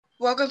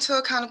Welcome to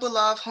Accountable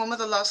Love, home of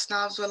the Love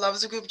Snobs, where love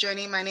is a group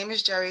journey. My name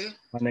is Jerry.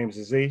 My name is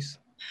Aziz.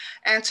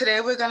 And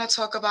today we're going to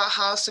talk about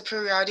how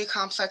superiority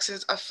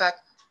complexes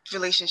affect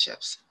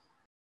relationships.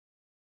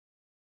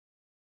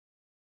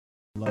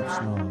 Love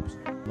snobs,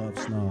 love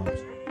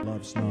snobs,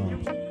 love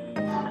snobs.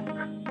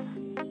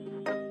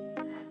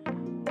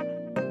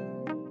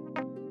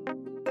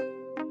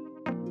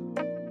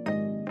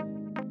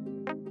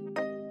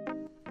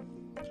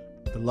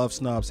 The love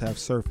snobs have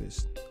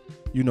surfaced.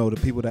 You know,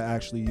 the people that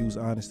actually use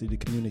honesty to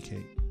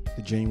communicate.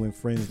 The genuine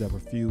friends that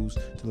refuse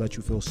to let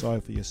you feel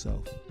sorry for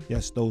yourself.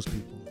 Yes, those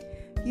people.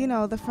 You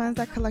know, the friends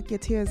that collect your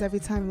tears every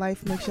time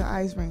life makes your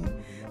eyes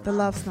rain. The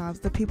love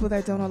snobs, the people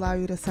that don't allow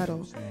you to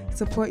settle.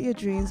 Support your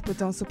dreams, but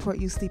don't support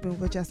you sleeping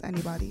with just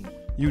anybody.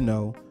 You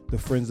know, the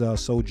friends that are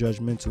so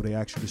judgmental they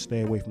ask you to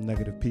stay away from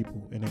negative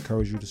people and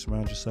encourage you to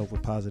surround yourself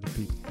with positive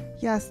people.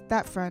 Yes,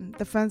 that friend.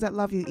 The friends that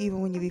love you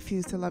even when you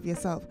refuse to love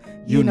yourself.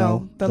 You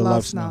know, the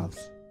love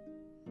snobs.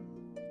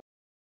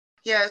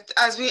 Yeah,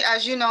 as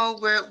you know,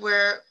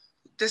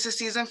 this is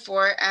season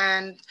 4,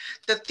 and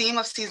the theme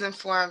of season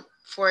 4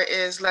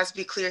 is let's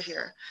be clear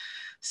here.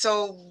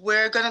 So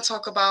we're going to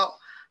talk about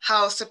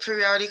how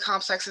superiority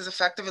complexes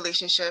affect the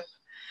relationship,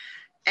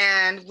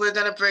 and we're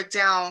going to break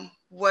down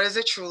what is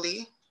it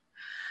truly,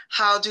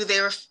 how do they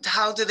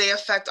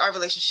affect our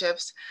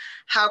relationships,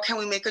 how can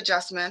we make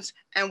adjustments,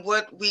 and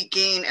what we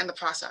gain in the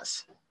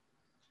process.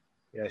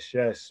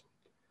 Yes.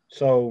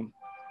 So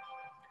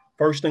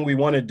first thing we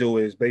want to do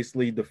is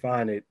basically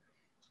define it.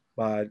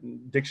 By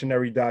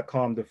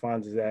dictionary.com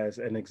defines it as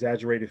an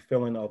exaggerated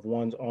feeling of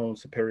one's own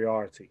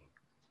superiority,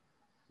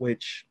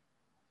 which,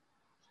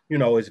 you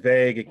know, is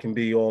vague. It can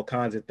be all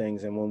kinds of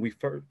things. And when we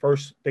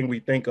first thing we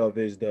think of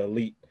is the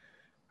elite.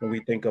 When we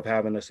think of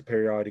having a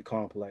superiority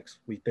complex,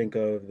 we think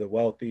of the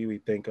wealthy. We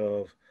think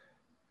of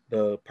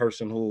the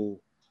person who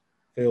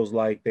feels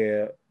like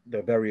they're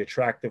the very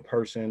attractive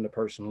person, the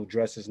person who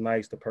dresses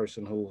nice, the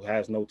person who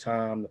has no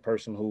time, the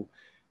person who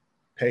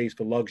pays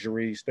for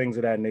luxuries, things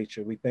of that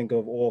nature. We think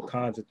of all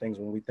kinds of things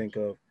when we think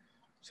of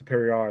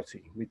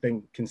superiority. We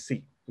think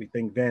conceit, we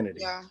think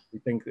vanity, we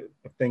think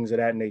of things of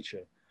that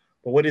nature.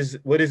 But what is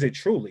it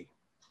truly?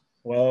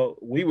 Well,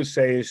 we would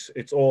say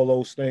it's all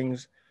those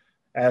things,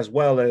 as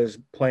well as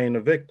playing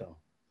the victim.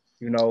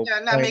 You know,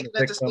 not making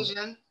a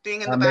decision,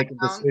 being in the background. Making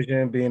a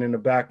decision, being in the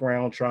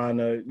background, trying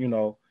to, you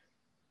know,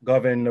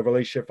 govern the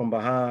relationship from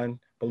behind,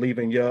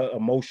 believing your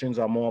emotions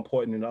are more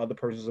important than the other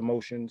person's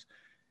emotions,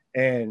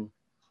 and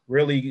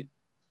really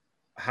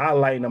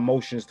highlighting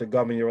emotions to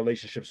govern your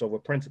relationships over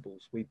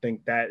principles. We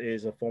think that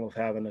is a form of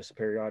having a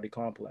superiority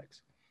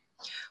complex.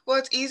 Well,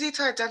 it's easy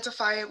to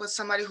identify it with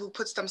somebody who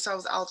puts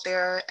themselves out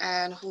there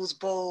and who's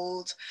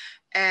bold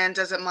and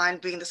doesn't mind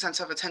being the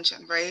center of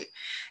attention, right?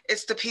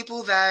 It's the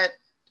people that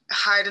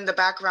hide in the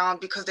background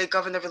because they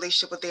govern the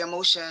relationship with their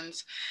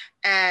emotions,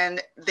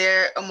 and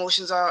their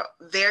emotions are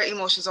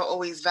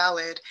always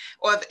valid,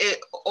 or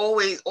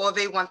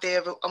they want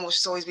their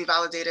emotions to always be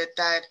validated,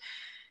 that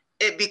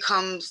it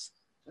becomes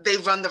they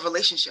run the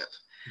relationship.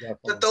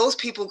 Definitely. But those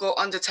people go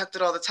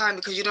undetected all the time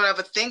because you don't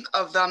ever think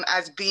of them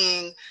as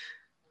being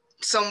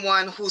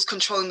someone who's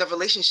controlling the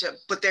relationship,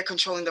 but they're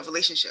controlling the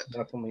relationship.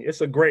 Definitely.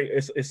 It's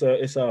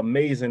an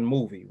amazing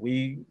movie.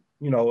 We,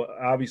 you know,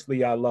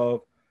 obviously I love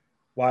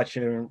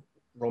watching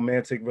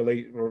romantic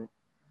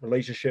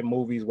relationship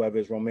movies, whether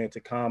it's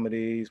romantic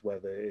comedies,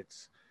 whether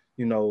it's,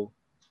 you know,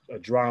 a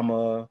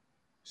drama,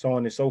 so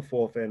on and so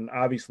forth. And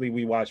obviously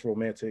we watch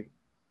romantic,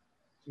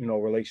 you know,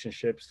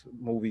 relationships,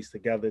 movies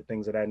together,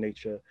 things of that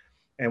nature.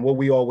 And what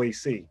we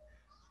always see,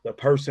 the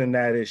person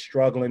that is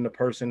struggling, the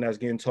person that's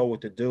getting told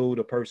what to do,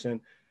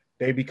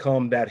 they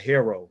become that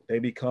hero. They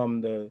become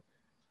the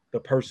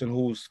person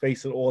who's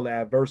facing all the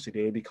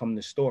adversity. They become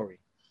the story.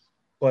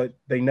 But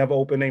they never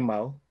open their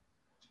mouth.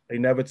 They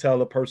never tell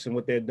the person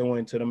what they're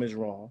doing to them is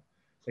wrong.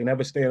 They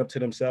never stand up to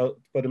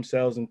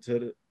themselves into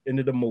the end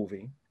of the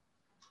movie,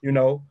 you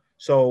know?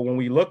 So when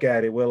we look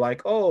at it, we're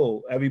like,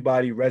 oh,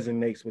 everybody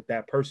resonates with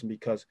that person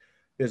because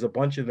there's a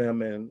bunch of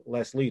them and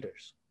less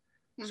leaders.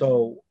 Mm-hmm.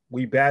 So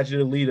we badger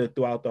the leader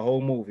throughout the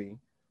whole movie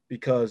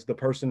because the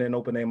person didn't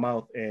open their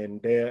mouth,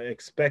 and they're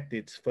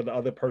expected for the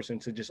other person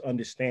to just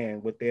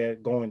understand what they're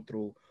going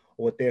through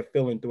or what they're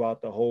feeling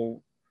throughout the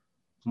whole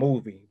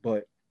movie.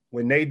 But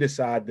when they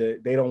decide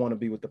that they don't want to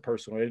be with the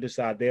person, or they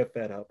decide they're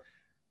fed up,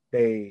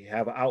 they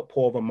have an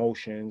outpour of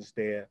emotions,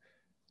 they're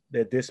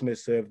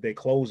dismissive, they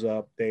close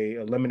up, they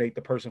eliminate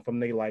the person from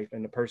their life,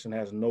 and the person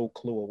has no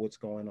clue of what's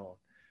going on.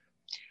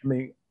 I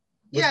mean,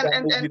 what's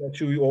that movie that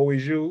you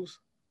always use?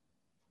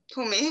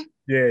 Who, me?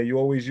 Yeah, you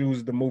always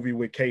use the movie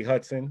with Kate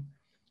Hudson.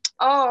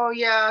 Oh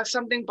yeah,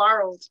 Something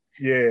Borrowed.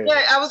 Yeah.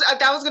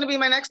 That was gonna be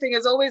my next thing.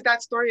 Is always that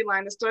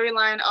storyline. The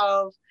storyline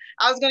of,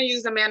 I was gonna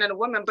use a man and a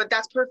woman, but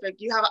that's perfect.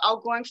 You have an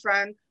outgoing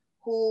friend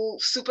who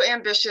super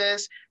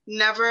ambitious,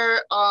 never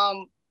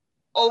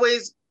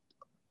always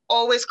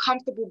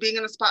comfortable being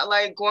in the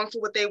spotlight, going for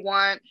what they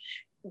want,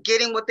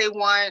 getting what they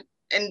want,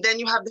 and then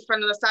you have the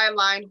friend on the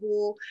sideline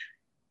who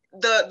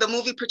the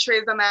movie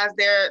portrays them as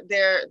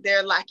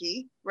their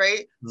lackey, right?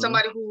 Mm-hmm.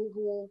 Somebody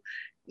who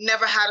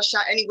never had a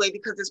shot anyway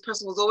because this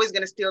person was always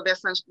going to steal their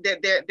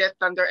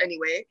thunder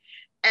anyway.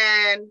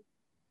 And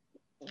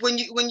when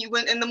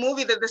in the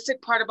movie, the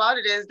sick part about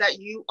it is that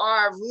you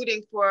are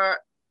rooting for,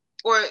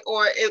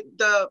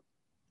 the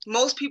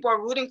most people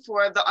are rooting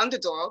for the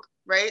underdog,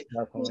 right?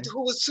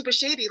 Who was super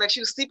shady. Like, she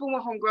was sleeping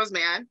with homegirl's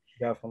man.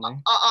 Definitely.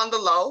 On the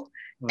low.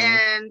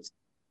 And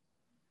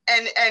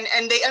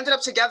they ended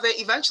up together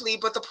eventually,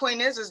 but the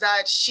point is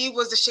that she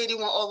was the shady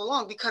one all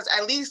along, because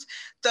at least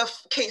the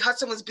Kate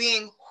Hudson was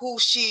being who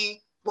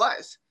she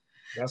was.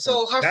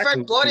 So her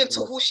friend bought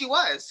into who she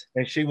was,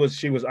 and she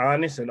was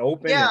honest and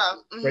open, and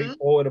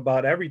straightforward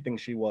about everything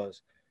she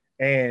was.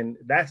 And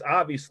that's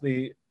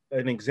obviously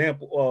an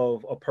example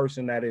of a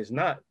person that is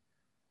not,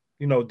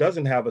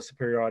 doesn't have a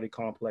superiority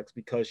complex,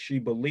 because she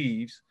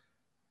believes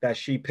that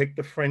she picked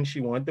the friend she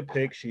wanted to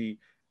pick. She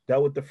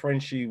dealt with the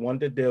friend she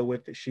wanted to deal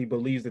with. She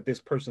believes that this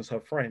person's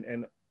her friend,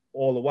 and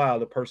all the while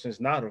the person is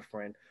not her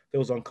friend.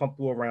 Feels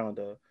uncomfortable around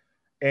her,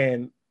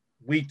 and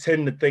we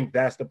tend to think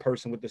that's the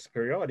person with the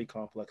superiority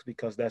complex,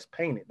 because that's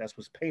painted. That's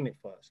what's painted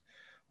for us.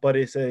 But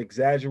it's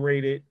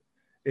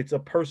it's a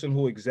person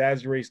who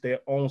exaggerates their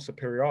own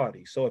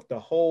superiority. So if the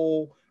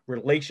whole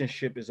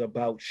relationship is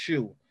about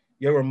you,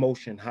 your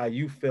emotion, how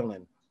you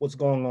feeling, what's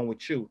going on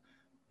with you,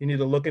 you need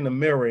to look in the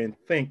mirror and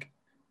think,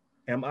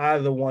 am I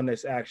the one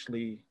that's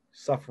actually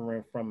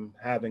suffering from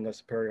having a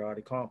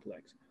superiority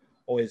complex?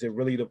 Or is it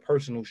really the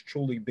person who's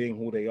truly being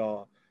who they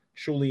are,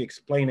 truly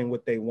explaining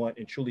what they want,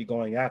 and truly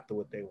going after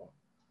what they want,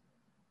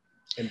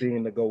 and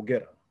being the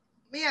go-getter?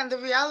 Man, the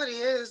reality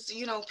is,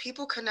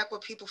 people connect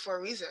with people for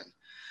a reason.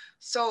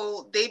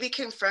 So they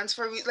became friends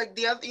for like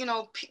the other,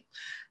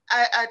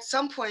 at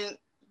some point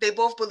they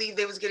both believed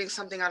they was getting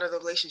something out of the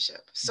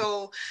relationship.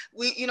 So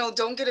we,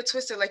 don't get it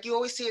twisted. Like, you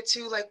always see it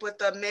too, like with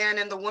the man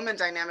and the woman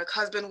dynamic,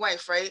 husband,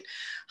 wife, right?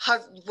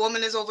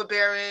 Woman is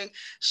overbearing.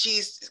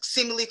 She's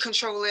seemingly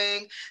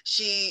controlling.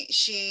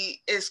 She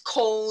is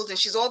cold, and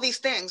she's all these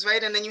things,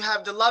 right? And then you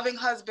have the loving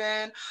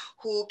husband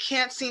who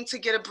can't seem to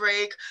get a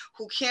break,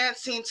 who can't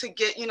seem to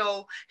get,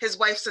 his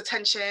wife's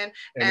attention,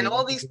 and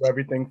all these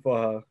everything for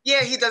her.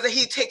 Yeah, he does it.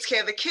 He takes care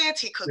of the kids.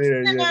 He cooks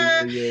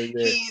dinner.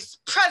 He's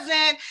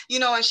present,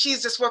 and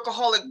she's just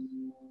workaholic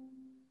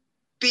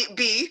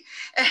B.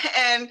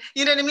 And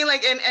you know what I mean?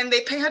 Like, and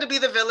they pay her to be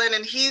the villain,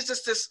 and he's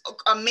just this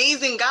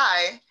amazing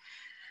guy,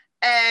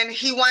 and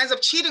he winds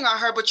up cheating on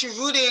her, but you're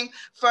rooting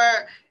for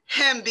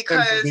him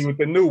because be with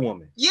the new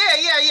woman. Yeah,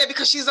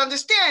 because she's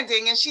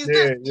understanding, and she's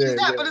this, she's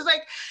that. But it's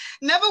like,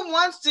 never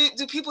once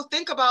do people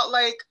think about,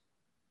 like,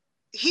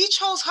 he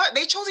chose her.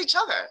 They chose each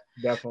other.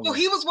 Definitely. So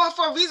he was one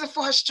for a reason,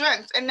 for her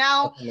strength, and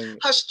now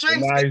her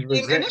strength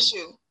became an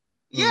issue.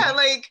 Yeah,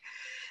 like,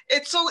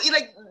 it's so,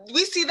 like,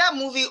 we see that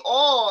movie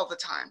all the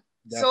time.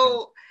 Definitely.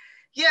 So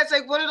yeah, it's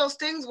like one of those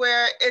things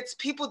where it's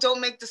people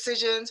don't make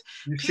decisions.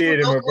 You see it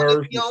in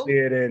reverse. You see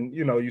it in,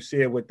 you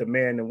see it with the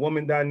man and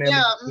woman dynamic.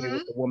 Yeah, you see it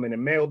with the woman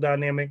and male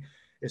dynamic.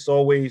 It's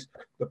always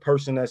the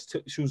person that's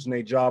choosing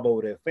a job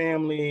over their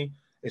family.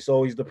 It's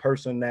always the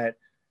person that,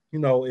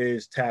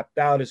 is tapped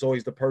out. It's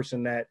always the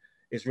person that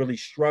is really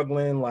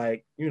struggling,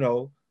 like,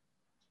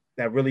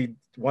 that really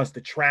wants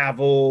to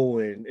travel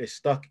and is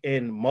stuck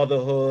in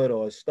motherhood,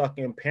 or stuck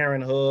in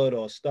parenthood,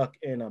 or stuck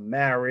in a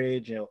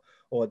marriage,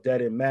 or a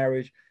dead-end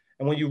marriage.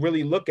 And when you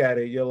really look at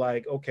it, you're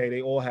like, okay,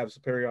 they all have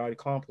superiority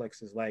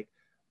complexes. Like,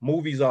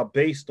 movies are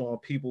based on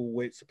people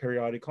with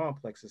superiority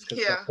complexes.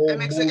 Yeah, it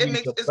makes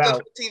it's good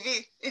for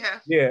TV.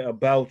 Yeah,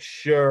 about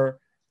your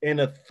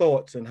inner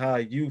thoughts and how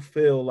you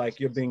feel like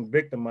you're being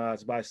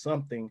victimized by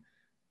something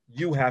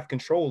you have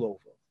control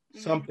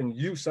over, something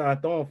you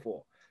signed on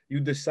for. You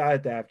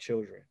decide to have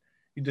children.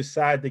 You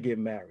decide to get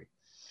married.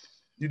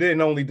 You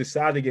didn't only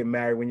decide to get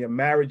married. When your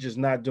marriage is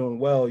not doing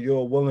well,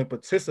 you're a willing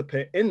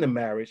participant in the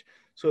marriage.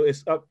 So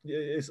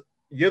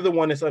you're the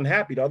one that's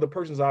unhappy. The other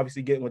person's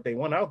obviously getting what they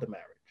want out of the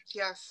marriage.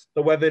 Yes.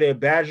 So whether they're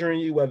badgering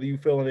you, whether you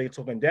feeling they're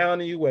talking down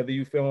to you, whether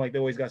you feeling like they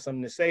always got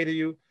something to say to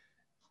you,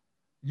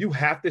 you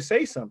have to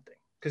say something,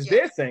 because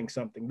they're saying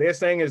something. They're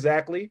saying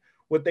exactly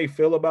what they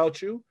feel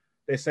about you.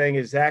 They're saying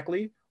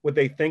exactly what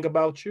they think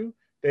about you.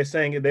 They're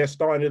saying, they're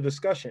starting a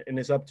discussion, and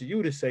it's up to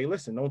you to say,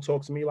 listen, don't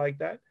talk to me like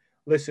that.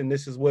 Listen,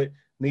 this is what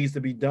needs to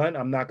be done.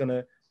 I'm not going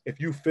to, if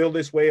you feel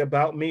this way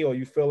about me, or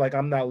you feel like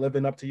I'm not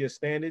living up to your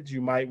standards,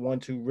 you might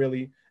want to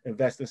really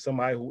invest in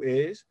somebody who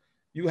is.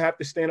 You have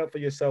to stand up for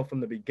yourself from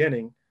the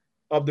beginning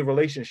of the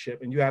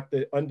relationship, and you have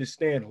to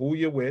understand who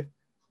you're with.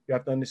 You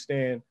have to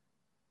understand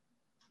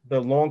the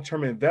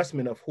long-term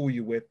investment of who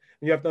you're with.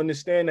 And you have to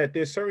understand that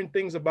there's certain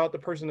things about the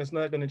person that's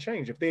not going to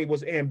change. If they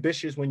was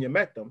ambitious when you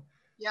met them,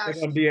 they're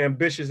going to be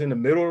ambitious in the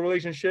middle of the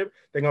relationship.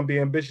 They're going to be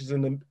ambitious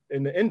in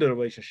the end of the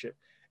relationship.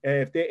 And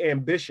if their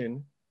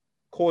ambition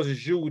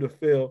causes you to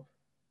feel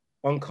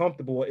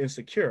uncomfortable or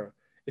insecure,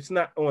 it's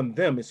not on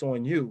them, it's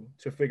on you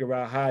to figure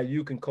out how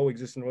you can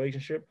coexist in a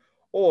relationship,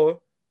 or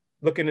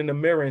looking in the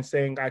mirror and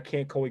saying, I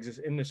can't coexist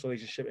in this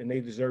relationship, and they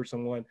deserve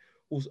someone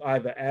who's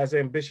either as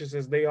ambitious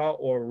as they are,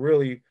 or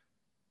really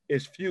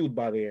is fueled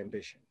by their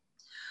ambition.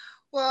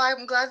 Well,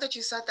 I'm glad that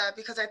you said that,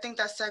 because I think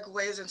that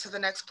segues into the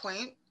next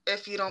point,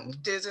 if you don't,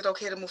 is it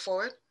okay to move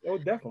forward? Oh,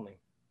 definitely.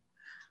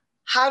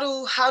 How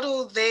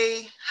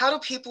do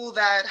people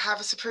that have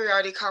a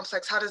superiority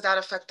complex, how does that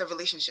affect their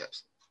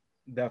relationships?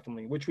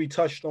 Definitely, which we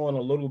touched on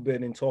a little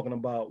bit in talking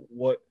about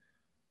what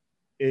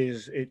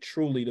is it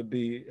truly to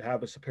be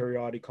have a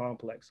superiority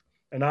complex.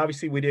 And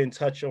obviously we didn't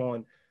touch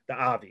on the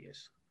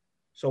obvious.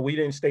 So we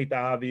didn't state the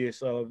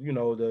obvious of,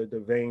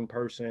 the vain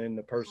person,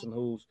 the person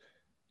who's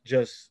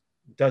just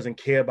doesn't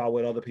care about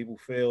what other people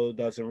feel,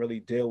 doesn't really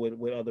deal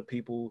with other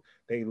people.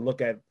 They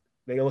look at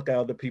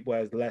other people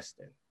as less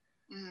than.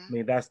 I Mm-hmm.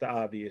 mean, that's the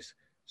obvious.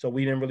 So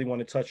we didn't really want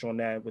to touch on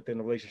that within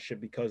the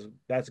relationship because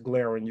that's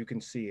glaring. You can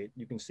see it.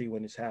 You can see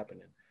when it's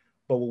happening.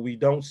 But what we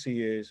don't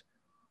see is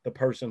the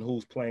person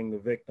who's playing the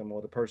victim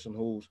or the person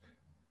who's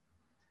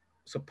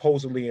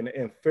supposedly in an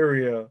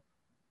inferior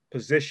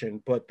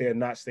position, but they're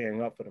not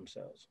standing up for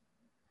themselves.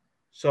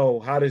 So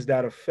how does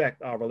that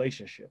affect our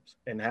relationships?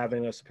 And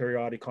having a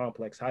superiority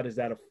complex, how does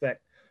that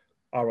affect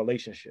our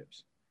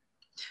relationships?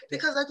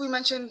 Because like we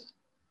mentioned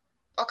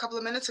a couple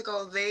of minutes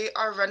ago, they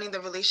are running the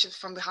relationship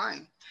from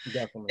behind.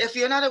 Definitely. If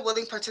you're not a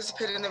willing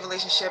participant in the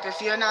relationship,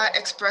 if you're not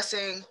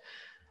expressing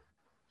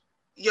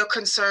your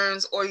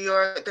concerns or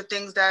the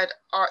things that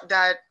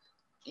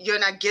you're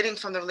not getting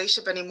from the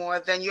relationship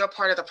anymore, then you're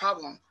part of the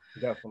problem.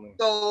 Definitely.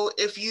 So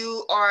if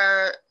you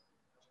are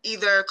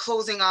either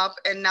closing up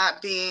and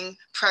not being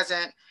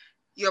present,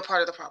 you're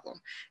part of the problem.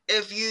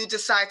 If you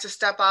decide to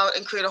step out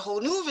and create a whole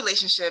new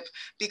relationship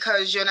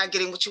because you're not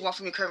getting what you want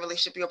from your current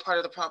relationship, you're part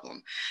of the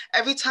problem.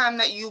 Every time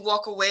that you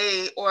walk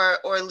away or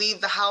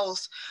leave the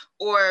house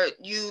or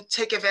you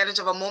take advantage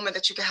of a moment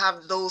that you can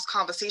have those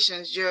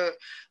conversations, you're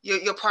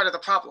part of the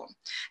problem.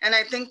 And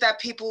I think that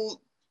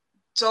people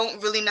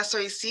don't really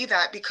necessarily see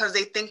that because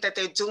they think that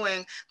they're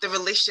doing the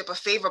relationship a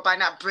favor by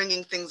not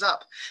bringing things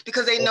up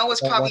because they know They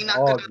it's don't probably want to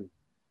not going to. argue.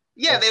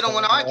 Yeah, they don't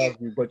want to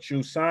argue. But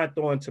you signed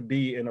on to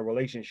be in a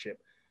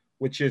relationship,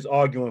 which is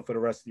arguing for the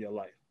rest of your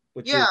life,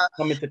 which is Yeah,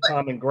 coming to but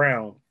common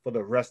ground for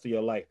the rest of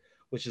your life,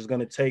 which is going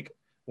to take,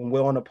 when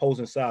we're on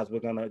opposing sides, we're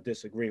going to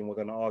disagree and we're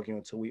going to argue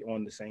until we're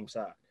on the same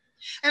side.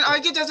 and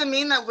argue doesn't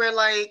mean that we're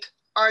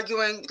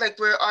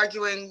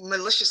arguing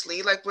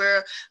maliciously, like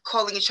we're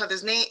calling each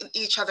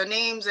other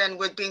names and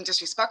we're being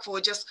disrespectful.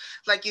 It just,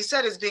 like you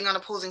said, is being on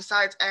opposing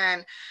sides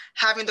and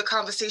having the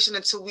conversation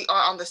until we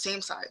are on the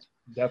same side.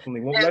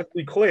 Definitely. Well, And let's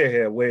be clear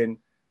here. When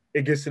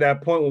it gets to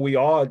that point where we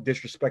are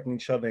disrespecting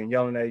each other and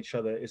yelling at each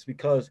other, it's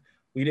because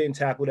we didn't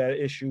tackle that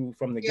issue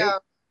from the yeah,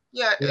 gate.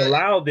 yeah, We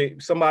allowed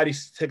it. Somebody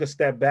took a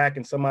step back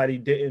and somebody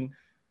didn't.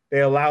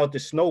 They allowed it to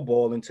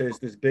snowball into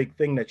this big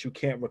thing that you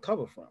can't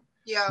recover from.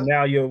 yeah,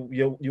 Now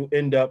you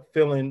end up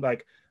feeling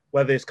like,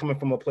 whether it's coming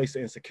from a place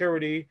of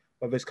insecurity,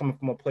 whether it's coming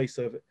from a place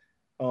of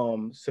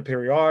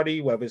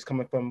superiority, whether it's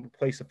coming from a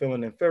place of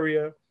feeling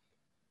inferior,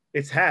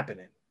 it's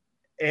happening,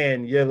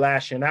 and you're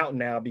lashing out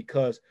now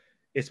because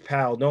it's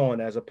piled on,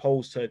 as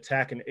opposed to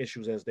attacking the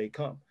issues as they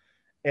come.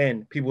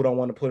 And people don't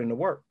want to put in the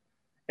work.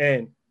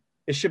 And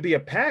it should be a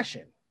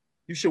passion.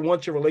 You should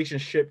want your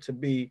relationship to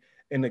be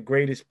in the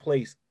greatest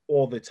place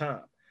all the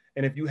time.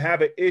 And if you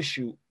have an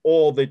issue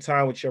all the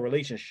time with your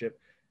relationship,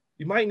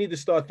 you might need to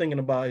start thinking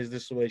about, is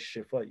this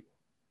relationship for you?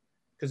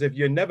 Because if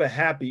you're never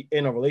happy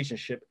in a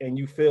relationship and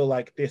you feel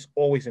like there's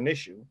always an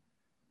issue,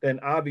 then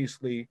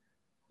obviously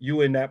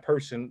you and that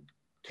person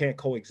can't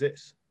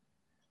coexist.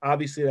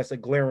 Obviously, that's a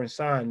glaring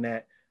sign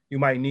that you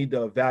might need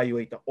to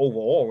evaluate the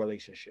overall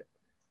relationship.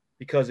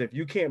 Because if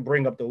you can't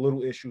bring up the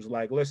little issues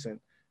like, listen,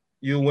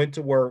 you went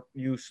to work,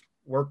 you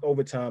worked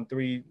overtime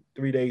three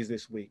days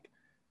this week,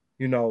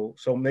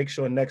 so make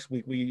sure next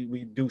week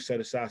we do set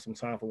aside some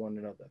time for one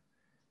another.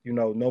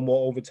 No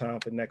more overtime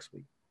for next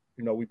week.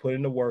 We put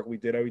in the work, we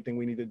did everything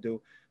we need to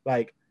do.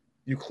 Like,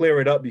 you clear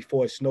it up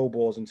before it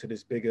snowballs into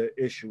this bigger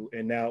issue.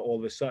 And now all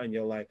of a sudden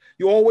you're like,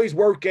 you always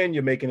working,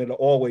 you're making it an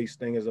always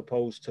thing as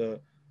opposed to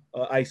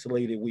an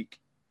isolated week.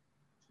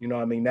 You know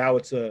what I mean? Now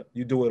it's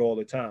you do it all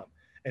the time.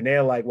 And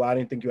they're like, well, I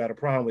didn't think you had a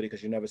problem with it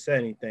because you never said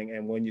anything.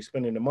 And when you're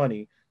spending the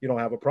money, you don't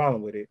have a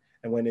problem with it.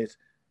 And when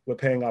we're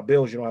paying our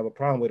bills, you don't have a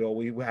problem with it. Or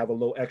we have a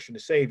little extra to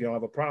save, you don't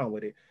have a problem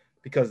with it,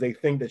 because they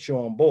think that you're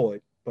on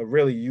board. But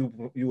really,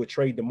 you would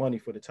trade the money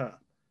for the time.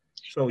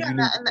 So yeah, you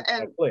need to make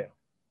that clear.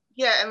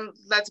 yeah, and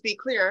let's be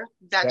clear,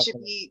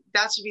 Definitely.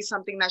 that should be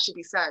something that should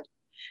be said. And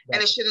it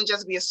Definitely. shouldn't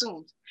just be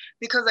assumed,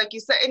 because like you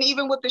said, and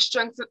even with the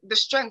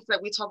strengths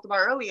that we talked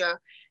about earlier,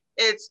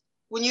 it's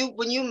when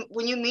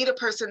you meet a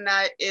person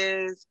that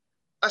is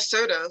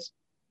assertive,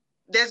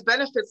 there's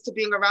benefits to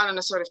being around an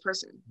assertive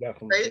person,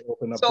 Definitely. right? They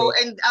open up So doors.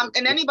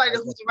 and anybody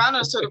who's around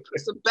an assertive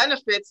person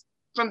benefits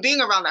from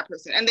being around that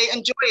person, and they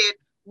enjoy it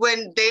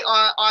when they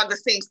are on the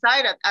same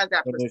side as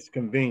that When person. it's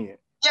convenient.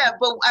 Yeah,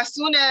 but as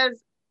soon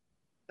as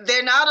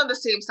they're not on the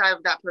same side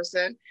of that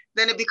person,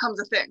 then it becomes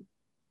a thing.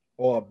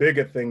 Or a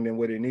bigger thing than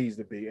what it needs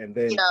to be. And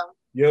then Yeah,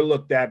 you're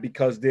looked at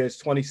because there's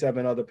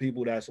 27 other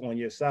people that's on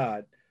your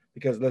side.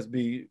 Because let's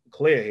be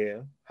clear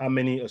here, how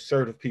many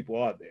assertive people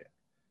are there?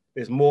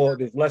 There's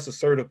less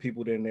assertive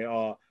people than there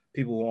are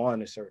people who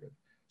aren't assertive.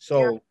 yeah,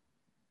 So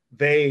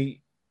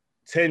they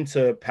tend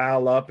to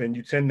pile up and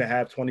you tend to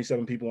have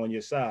 27 people on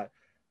your side.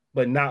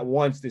 But not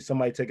once did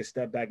somebody take a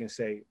step back and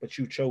say, but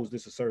you chose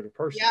this assertive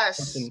person. The Yes,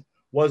 person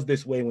was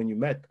this way when you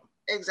met them.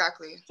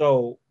 exactly.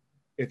 So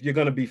if you're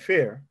going to be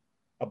fair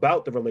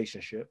about the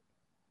relationship,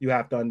 you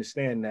have to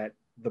understand that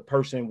the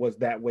person was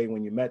that way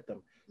when you met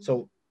them.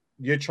 So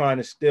you're trying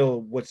to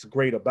steal what's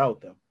great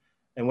about them.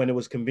 And when it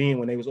was convenient,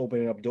 when they was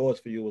opening up doors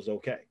for you, it was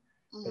okay.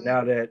 But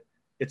now that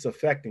it's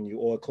affecting you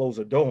or close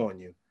a door on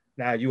you,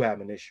 now you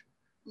have an issue.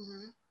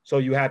 So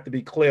you have to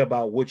be clear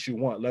about what you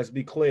want. Let's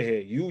be clear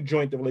here. You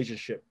joined the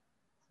relationship.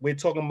 We're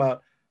talking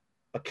about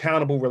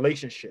accountable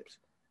relationships.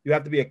 You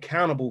have to be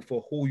accountable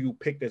for who you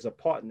picked as a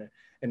partner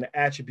and the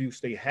attributes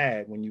they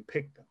had when you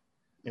picked them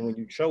and when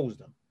you chose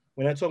them.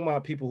 We're not talking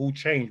about people who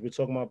changed. We're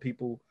talking about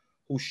people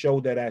who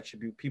showed that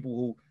attribute, people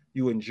who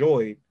you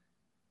enjoyed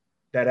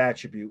that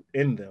attribute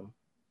in them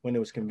when it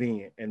was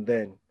convenient, and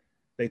then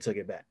they took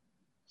it back.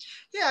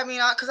 Yeah, I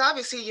mean, because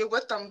obviously you're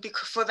with them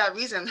for that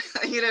reason.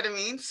 You know what I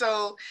mean?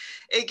 So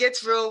it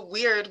gets real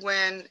weird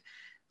when,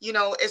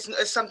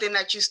 it's something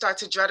that you start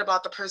to dread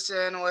about the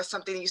person or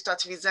something you start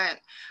to resent.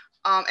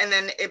 And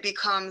then it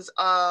becomes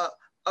a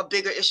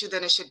bigger issue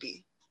than it should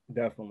be.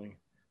 Definitely.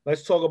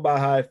 Let's talk about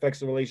how it affects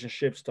the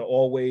relationships to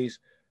always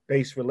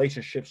base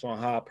relationships on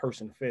how a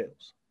person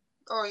feels.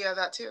 Oh yeah,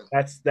 that too.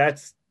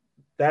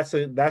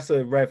 That's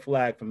a red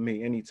flag for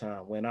me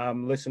anytime when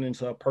I'm listening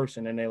to a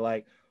person and they're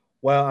like,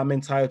 well, I'm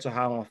entitled to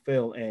how I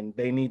feel and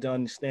they need to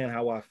understand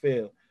how I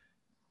feel.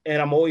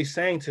 And I'm always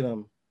saying to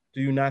them,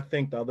 do you not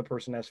think the other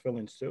person has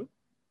feelings too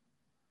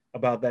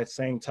about that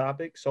same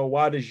topic? So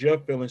why does your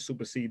feelings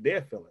supersede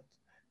their feelings?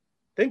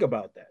 Think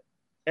about that.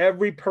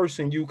 Every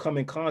person you come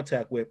in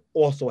contact with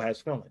also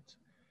has feelings.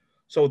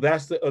 So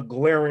that's a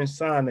glaring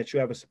sign that you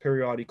have a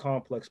superiority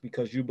complex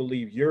because you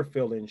believe your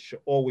feelings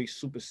should always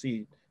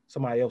supersede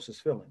somebody else's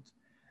feelings.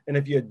 And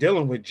if you're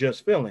dealing with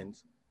just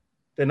feelings,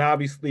 then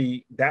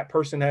obviously that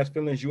person has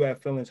feelings, you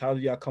have feelings. How do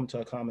y'all come to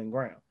a common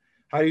ground?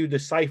 How do you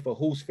decipher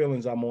whose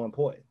feelings are more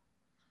important?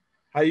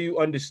 How do you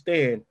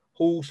understand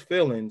whose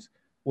feelings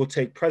will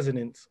take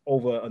precedence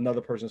over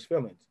another person's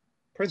feelings?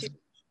 Principles.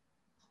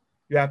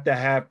 You have to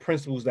have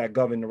principles that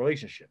govern the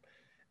relationship.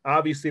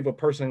 Obviously, if a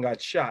person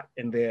got shot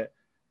and they're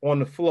on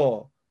the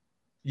floor,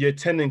 you're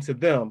tending to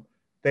them,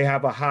 they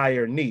have a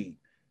higher need.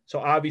 So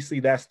obviously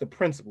that's the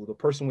principle. The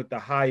person with the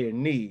higher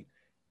need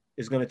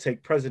is going to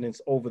take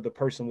precedence over the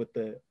person with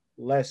the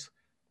less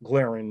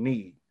glaring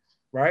need,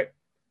 right?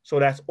 So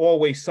that's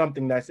always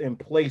something that's in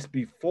place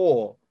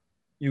before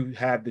you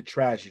have the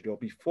tragedy or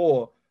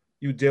before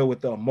you deal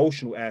with the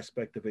emotional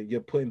aspect of it.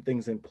 You're putting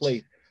things in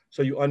place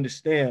so you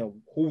understand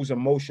whose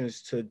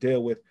emotions to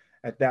deal with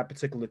at that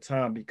particular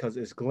time because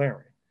it's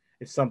glaring.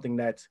 It's something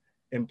that's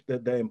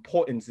the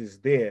importance is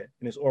there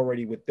and it's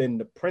already within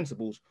the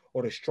principles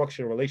or the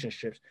structure of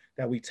relationships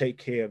that we take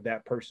care of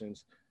that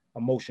person's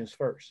emotions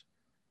first.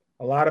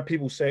 A lot of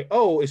people say,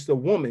 oh, it's the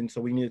woman, so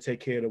we need to take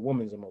care of the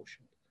woman's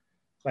emotions.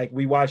 Like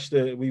we watch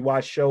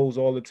shows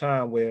all the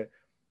time where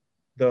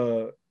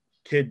the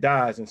kid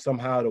dies and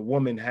somehow the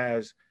woman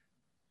has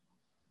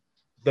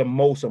the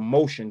most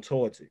emotion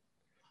towards it.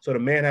 So the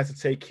man has to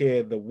take care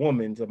of the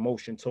woman's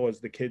emotion towards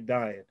the kid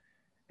dying,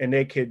 and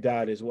their kid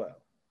died as well.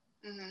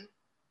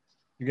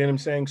 You get what I'm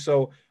saying?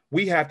 So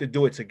we have to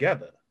do it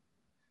together.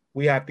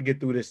 We have to get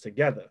through this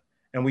together,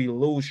 and we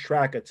lose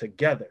track of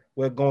together.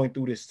 We're going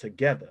through this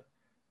together.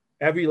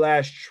 Every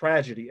last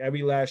tragedy,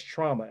 every last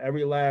trauma,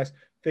 every last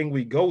thing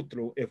we go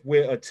through, if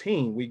we're a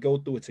team, we go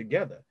through it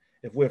together.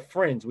 If we're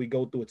friends, we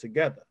go through it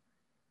together.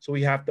 So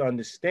we have to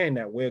understand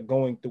that we're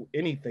going through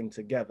anything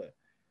together.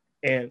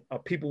 And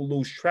people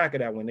lose track of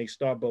that when they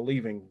start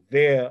believing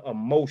their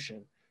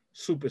emotion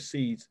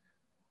supersedes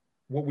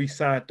what we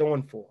signed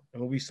on for.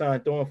 And what we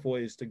signed on for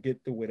is to get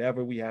through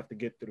whatever we have to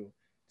get through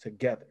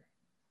together.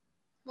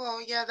 Well,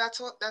 yeah,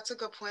 that's a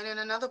good point. And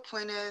another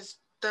point is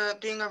the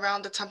being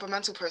around the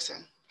temperamental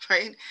person,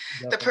 right?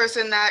 Definitely. The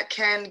person that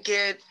can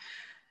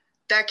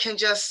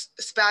just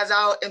spaz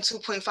out in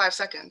 2.5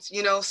 seconds,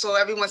 so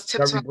everyone's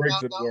Jerry tiptoeing Briggs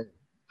around of the world.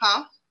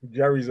 Huh?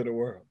 Jerry's of the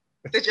world.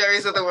 The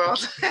Jerry's of the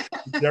world.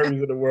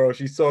 Jerry's of the world.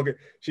 She's talking.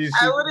 She's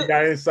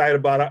got insight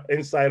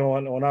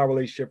on our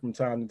relationship from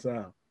time to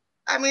time.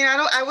 I mean,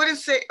 I wouldn't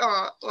say.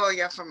 Oh, well,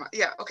 yeah,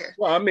 okay.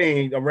 Well, I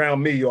mean,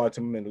 around me, you are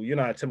temperamental. You're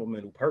not a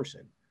temperamental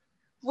person.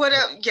 What?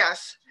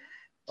 Yes.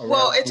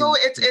 Well, it's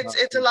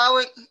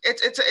allowing.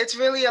 It's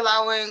really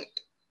allowing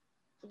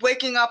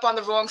waking up on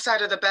the wrong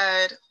side of the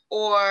bed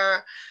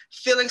or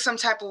feeling some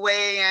type of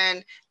way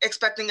and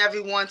expecting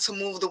everyone to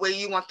move the way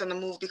you want them to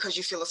move because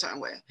you feel a certain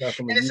way.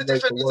 Definitely. And it's a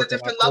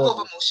different level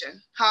of emotion.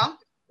 Huh?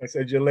 I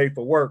said you're late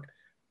for work.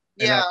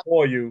 And yeah. I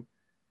call you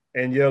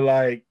and you're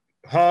like,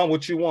 huh,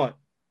 what you want?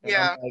 And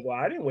yeah. I'm like, well,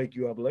 I didn't wake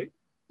you up late.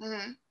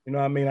 Mm-hmm. You know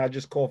what I mean? I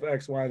just called for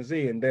X, Y, and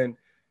Z. And then,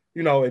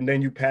 and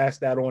then you pass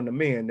that on to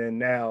me. And then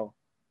now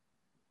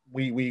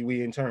we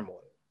in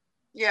turmoil.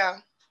 Yeah.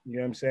 You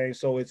know what I'm saying?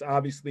 So it's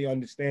obviously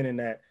understanding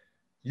that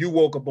you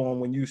woke up on,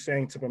 when you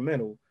saying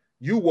temperamental,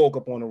 you woke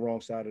up on the wrong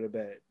side of the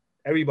bed.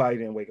 Everybody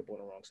didn't wake up on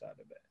the wrong side of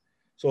the bed.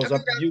 So it's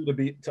up to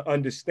you to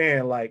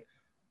understand, like,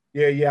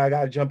 Yeah, I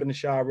gotta jump in the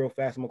shower real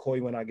fast. I'm gonna call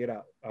you when I get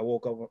out. I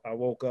woke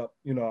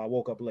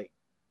up late.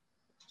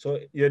 So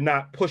you're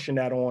not pushing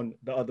that on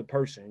the other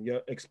person.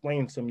 You're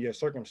explaining some your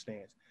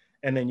circumstance,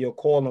 and then you're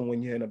calling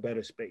when you're in a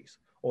better space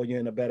or you're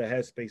in a better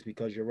headspace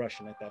because you're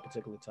rushing at that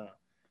particular time.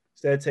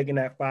 Instead of taking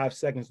that 5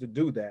 seconds to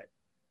do that,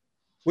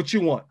 what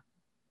you want?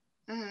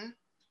 Mm-hmm.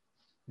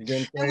 You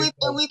get what I'm And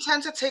saying? we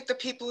tend to take the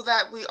people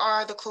that we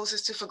are the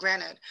closest to for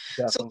granted.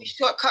 So we Definitely.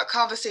 shortcut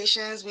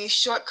conversations, we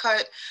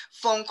shortcut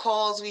phone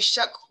calls, we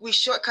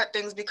shortcut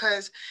things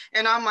because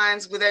in our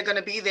minds, where they're going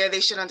to be there,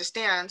 they should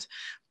understand.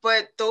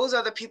 But those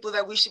are the people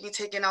that we should be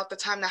taking out the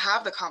time to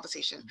have the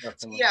conversation. So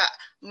Definitely. yeah,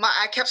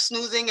 I kept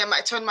snoozing and I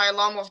turned my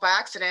alarm off by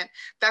accident.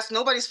 That's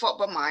nobody's fault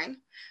but mine,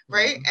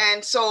 right? Mm-hmm.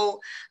 And so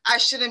I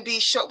shouldn't be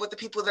short with the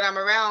people that I'm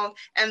around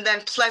and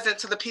then pleasant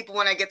to the people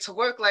when I get to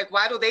work. Like,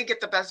 why do they get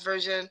the best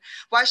version?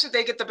 Why should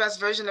they get the best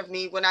version of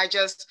me when I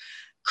just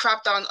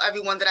crapped on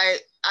everyone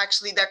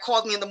that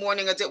called me in the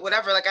morning or did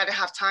whatever? Like, I didn't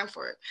have time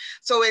for it.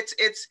 So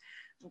it's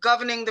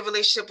governing the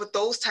relationship with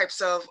those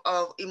types of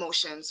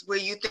emotions where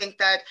you think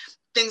that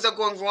things are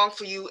going wrong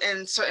for you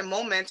in certain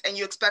moments and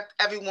you expect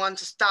everyone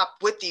to stop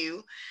with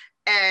you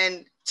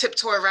and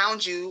tiptoe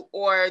around you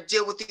or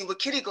deal with you with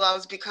kitty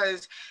gloves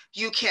because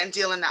you can't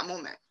deal in that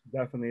moment.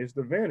 Definitely. It's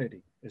the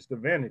vanity. It's the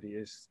vanity.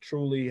 It's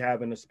truly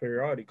having a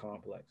superiority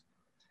complex.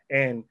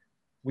 And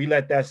we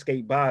let that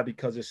skate by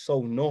because it's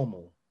so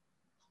normal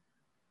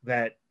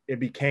that it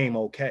became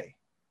okay.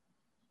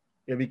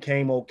 It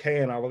became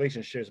okay in our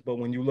relationships. But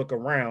when you look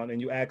around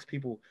and you ask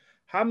people,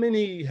 how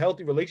many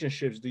healthy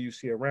relationships do you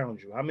see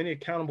around you? How many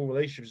accountable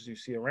relationships do you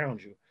see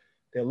around you?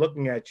 They're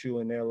looking at you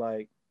and they're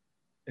like,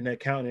 and they're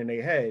counting in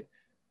their head.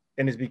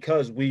 And it's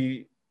because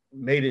we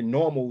made it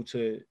normal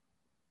to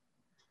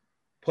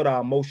put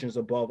our emotions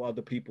above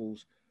other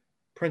people's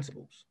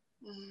principles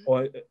Mm-hmm.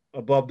 or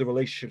above the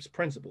relationship's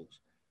principles.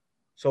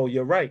 So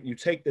you're right. You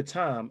take the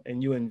time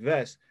and you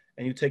invest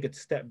and you take a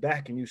step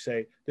back and you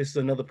say, this is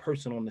another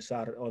person on the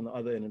side on the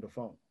other end of the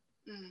phone.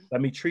 Mm-hmm.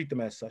 Let me treat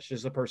them as such. This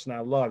is a person I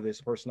love. This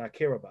is a person I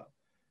care about.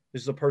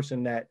 This is a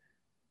person that,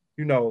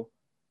 you know,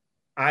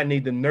 I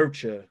need to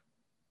nurture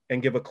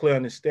and give a clear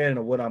understanding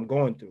of what I'm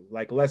going through.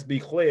 Like, let's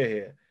be clear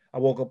here. I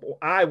woke up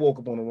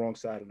on the wrong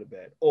side of the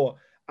bed, or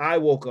I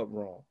woke up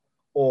wrong,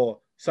 or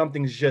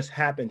something's just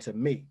happened to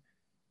me.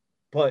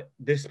 But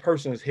this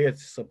person is here to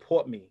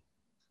support me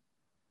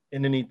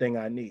in anything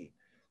I need.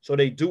 So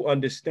they do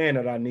understand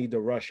that I need to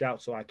rush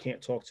out, so I can't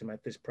talk to them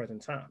at this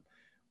present time.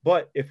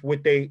 But if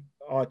what they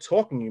are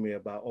talking to me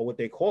about or what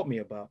they called me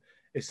about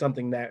is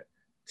something that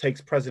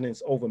takes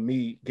precedence over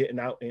me getting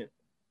on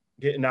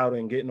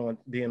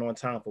being on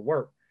time for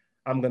work,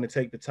 I'm going to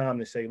take the time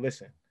to say,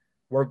 listen,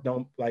 work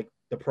don't like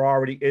the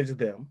priority is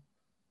them,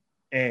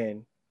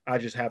 and I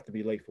just have to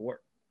be late for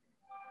work.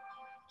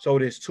 So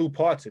there's two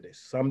parts of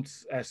this.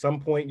 At some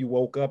point you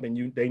woke up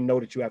and they know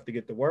that you have to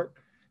get to work.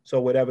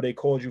 So whatever they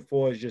called you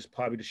for is just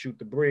probably to shoot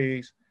the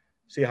breeze,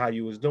 see how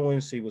you was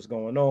doing, see what's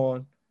going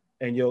on,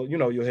 and you'll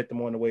hit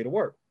them on the way to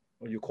work,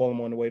 or you call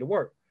them on the way to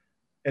work.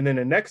 And then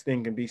the next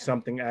thing can be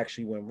something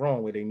actually went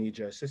wrong where they need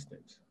your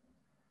assistance.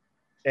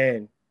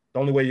 And the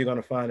only way you're going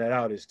to find that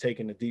out is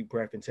taking a deep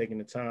breath and taking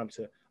the time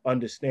to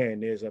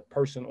understand there's a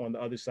person on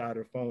the other side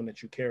of the phone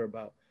that you care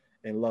about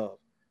and love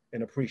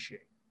and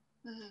appreciate.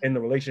 Mm-hmm. And the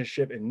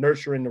relationship and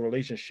nurturing the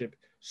relationship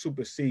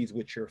supersedes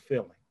what you're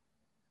feeling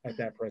at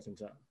Mm-hmm. that present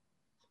time.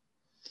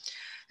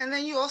 And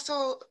then you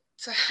also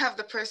to have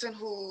the person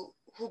who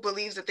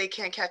believes that they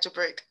can't catch a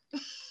break.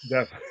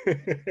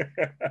 Definitely.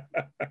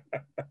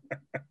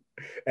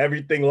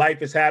 Everything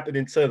life is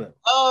happening to them.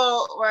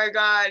 Oh my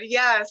God,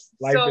 yes.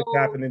 Life is So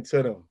happening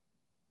to them.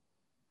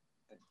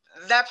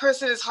 that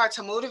person is hard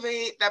to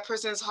motivate. That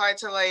person is hard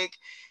to like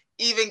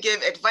even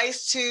give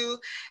advice to,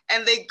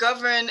 and they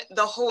govern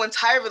the whole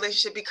entire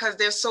relationship because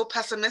they're so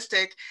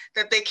pessimistic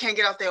that they can't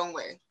get out their own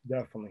way.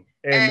 Definitely.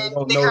 And they And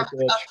don't they know have that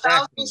they're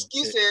 1,000 attracting it.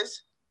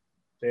 excuses.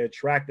 They're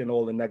attracting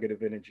all the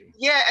negative energy.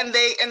 Yeah, and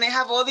they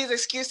have all these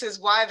excuses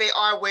why they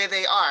are where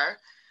they are,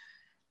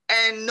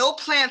 and no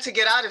plan to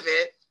get out of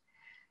it.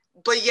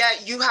 But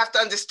yet you have to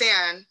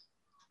understand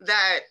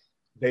that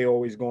They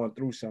always going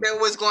through something. they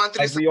was going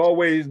through Like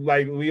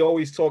something. we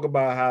always talk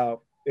about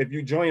how if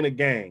you join a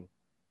gang,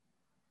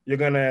 you're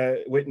gonna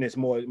witness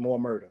more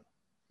murder.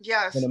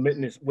 Yes. You're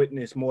gonna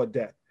witness more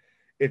death.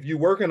 If you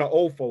work in an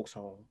old folks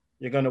home,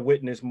 you're gonna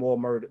witness more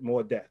murder,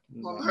 more death.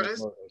 More Not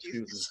murders. murder,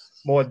 excuse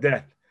me, more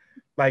death.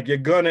 Like you're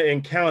gonna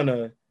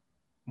encounter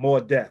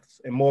more deaths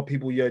and more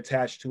people you're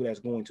attached to that's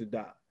going to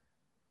die.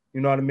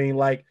 You know what I mean?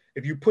 Like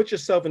if you put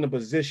yourself in a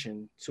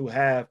position to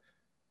have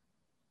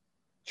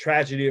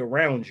tragedy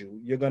around you,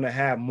 you're gonna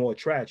have more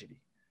tragedy.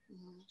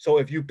 Mm-hmm. So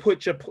if you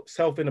put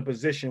yourself in a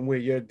position where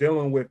you're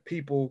dealing with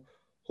people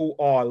who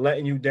are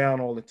letting you down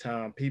all the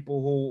time,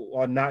 people who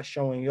are not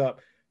showing up,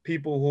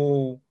 people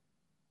who,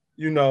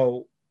 you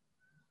know,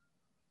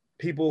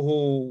 people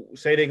who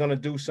say they're going to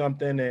do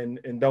something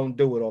and don't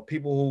do it, or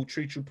people who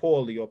treat you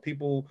poorly, or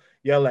people who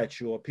yell at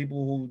you, or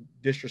people who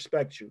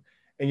disrespect you.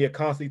 And you're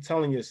constantly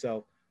telling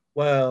yourself,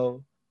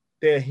 well,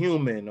 they're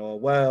human, or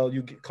well,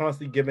 you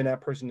constantly giving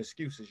that person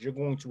excuses, you're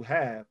going to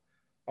have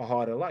a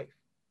harder life.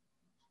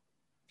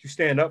 If you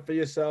stand up for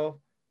yourself,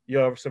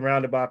 you're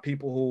surrounded by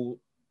people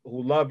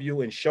who love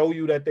you and show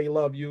you that they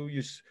love you.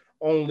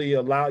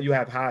 You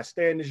have high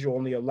standards. You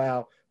only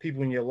allow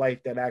people in your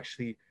life that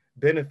actually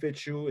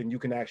benefit you and you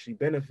can actually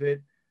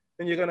benefit,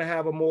 then you're going to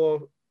have a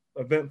more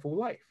eventful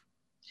life.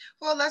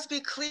 Well, let's be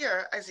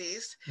clear,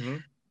 Aziz. Mm-hmm.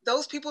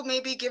 Those people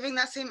may be giving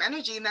that same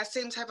energy and that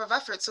same type of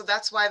effort. So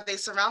that's why they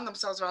surround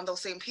themselves around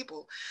those same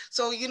people.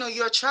 So,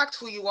 you attract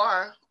who you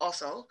are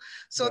also.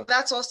 So Yeah.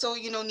 that's also,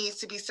 needs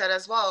to be said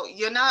as well.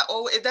 You're not,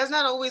 there's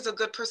not always a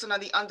good person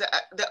on the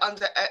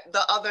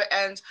other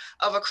end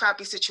of a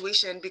crappy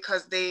situation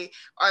because they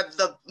are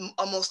the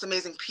most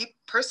amazing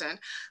person.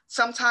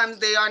 Sometimes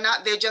they are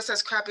not, they're just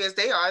as crappy as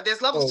they are.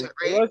 There's levels to So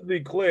it, right? let's be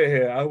clear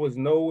here. I was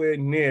nowhere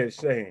near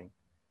saying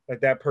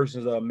that that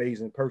person's an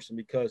amazing person,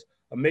 because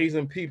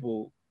amazing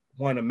people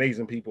want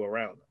amazing people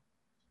around them.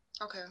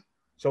 Okay.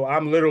 So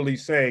I'm literally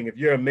saying if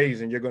you're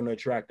amazing, you're going to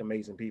attract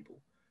amazing people.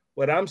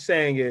 What I'm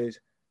saying is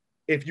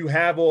if you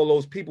have all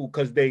those people,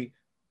 because they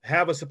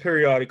have a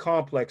superiority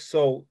complex.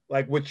 So,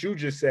 like what you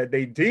just said,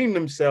 they deem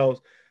themselves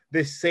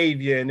this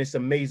savior and this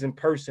amazing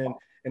person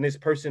and this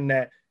person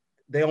that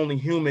they only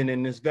human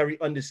and this very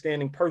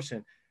understanding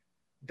person.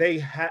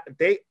 They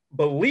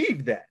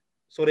believe that.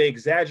 So they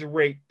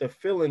exaggerate the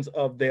feelings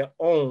of their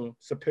own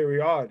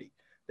superiority,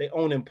 their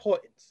own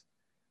importance.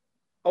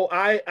 Oh,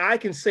 I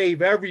can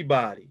save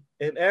everybody,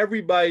 and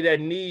everybody that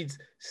needs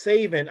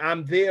saving,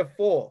 I'm there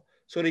for.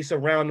 So they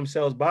surround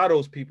themselves by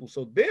those people.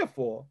 So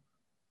therefore,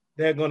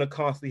 they're going to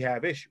constantly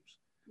have issues.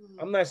 Mm-hmm.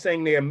 I'm not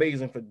saying they're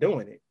amazing for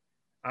doing it.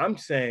 I'm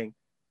saying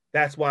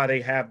that's why they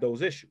have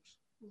those issues.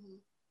 Mm-hmm.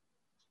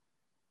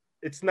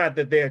 It's not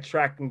that they're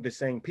attracting the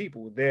same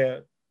people.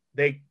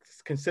 They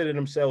consider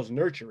themselves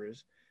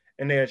nurturers,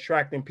 and they're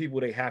attracting people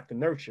they have to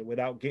nurture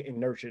without getting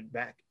nurtured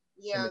back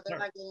in Yeah, they're return.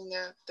 not getting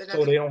there. They're not So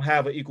they getting. don't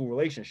have an equal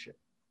relationship.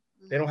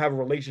 They don't have a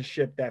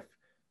relationship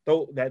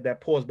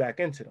that pours back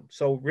into them.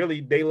 So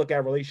really, they look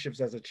at relationships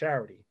as a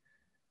charity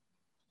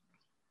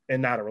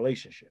and not a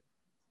relationship,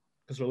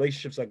 because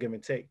relationships are give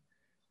and take.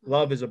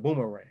 Love is a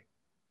boomerang.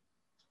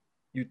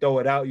 You throw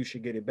it out, you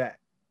should get it back.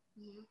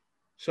 Mm-hmm.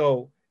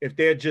 So if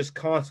they're just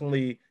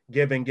constantly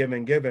giving,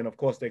 giving, giving, of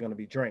course they're going to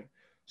be drained.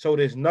 So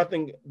there's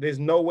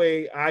no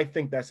way I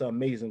think that's an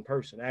amazing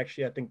person.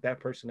 Actually, I think that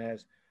person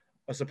has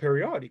a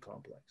superiority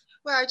complex.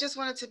 Well, I just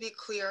wanted to be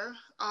clear,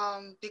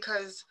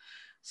 because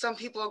some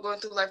people are going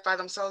through life by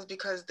themselves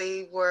because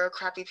they were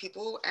crappy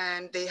people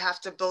and they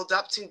have to build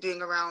up to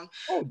being around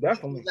Oh, people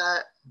definitely.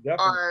 that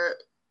Definitely.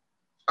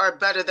 are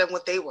better than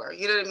what they were.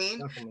 You know what I mean?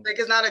 Definitely. Like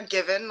it's not a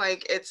given.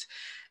 Like it's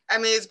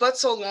but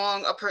so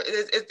long.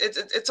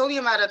 It's only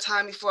a matter of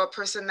time before a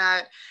person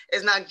that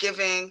is not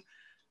giving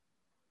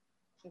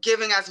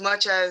as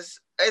much as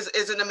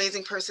is an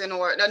amazing person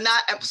or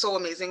not so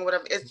amazing,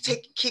 whatever. It's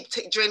keep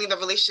draining the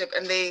relationship,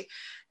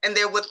 and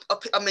they're with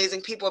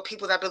amazing people or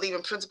people that believe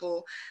in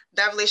principle.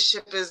 That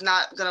relationship is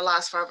not gonna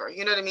last forever.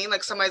 You know what I mean?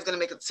 Like somebody's gonna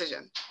make a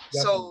decision.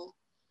 Definitely. So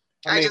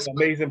I mean,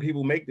 amazing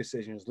people make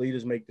decisions.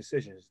 Leaders make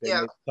decisions. They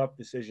yeah. make tough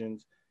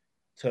decisions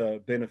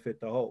to benefit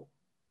the whole,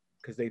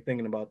 because they're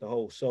thinking about the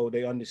whole. So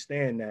they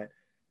understand that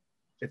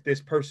if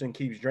this person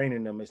keeps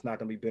draining them, it's not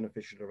going to be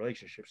beneficial to the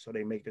relationship. So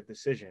they make the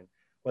decision,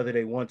 whether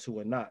they want to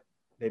or not.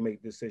 They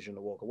make the decision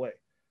to walk away.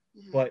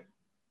 Mm-hmm. But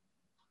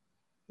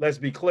let's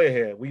be clear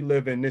here. We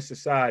live in this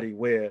society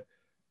where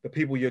the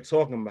people you're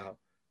talking about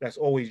that's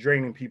always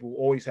draining people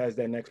always has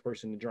that next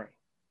person to drain.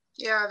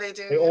 Yeah, they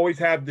do. They always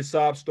have the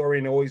sob story,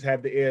 and they always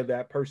have the air of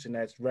that person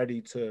that's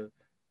ready to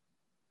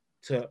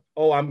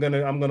oh, I'm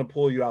gonna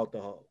pull you out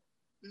the hole.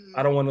 Mm-hmm.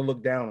 I don't want to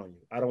look down on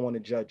you. I don't want to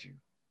judge you.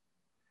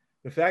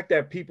 The fact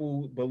that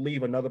people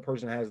believe another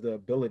person has the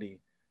ability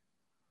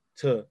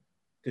to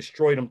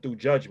destroy them through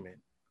judgment,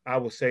 I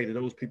would say that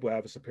those people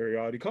have a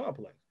superiority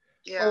complex.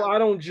 Yeah. Oh, I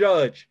don't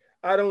judge.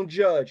 I don't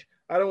judge.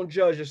 I don't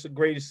judge. It's the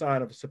greatest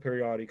sign of a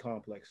superiority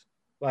complex.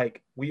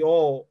 Like, we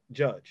all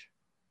judge.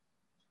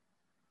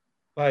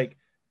 Like,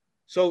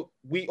 so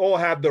we all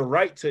have the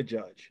right to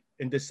judge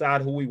and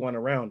decide who we want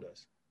around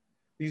us.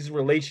 These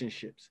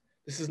relationships.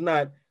 This is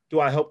not,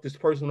 do I help this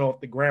person off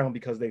the ground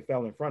because they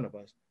fell in front of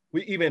us?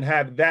 We even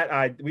have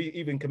that. We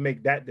even can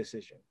make that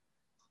decision.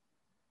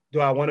 Do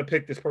I want to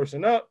pick this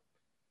person up?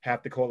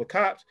 Have to call the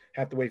cops?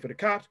 Have to wait for the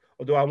cops?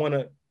 Or do I want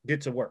to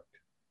get to work?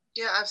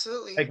 Yeah,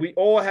 absolutely. Like, we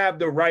all have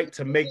the right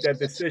to make that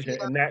decision,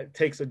 and that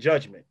takes a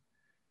judgment.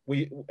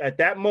 We at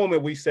that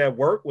moment we said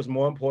work was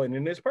more important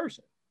than this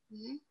person,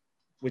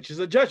 which is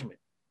a judgment.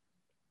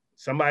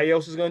 Somebody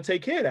else is going to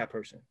take care of that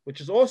person,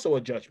 which is also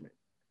a judgment.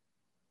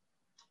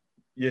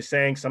 You're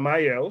saying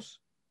somebody else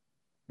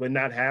would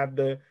not have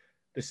the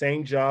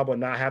same job or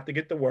not have to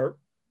get to work,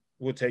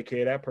 will take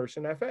care of that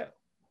person that fell,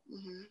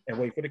 and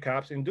wait for the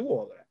cops and do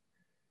all that.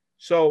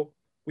 So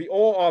we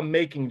all are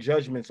making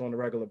judgments on a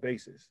regular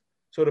basis.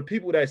 So the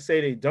people that say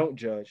they don't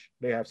judge,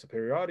 they have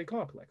superiority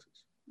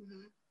complexes.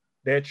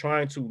 They're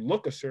trying to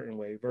look a certain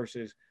way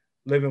versus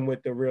living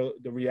with the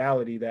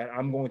reality that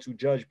I'm going to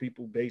judge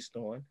people based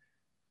on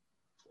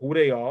who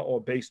they are or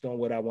based on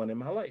what I want in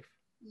my life.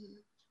 Mm-hmm.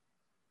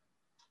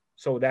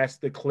 So that's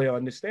the clear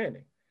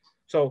understanding.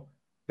 So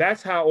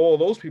that's how all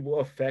those people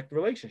affect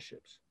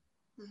relationships.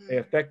 Mm-hmm. They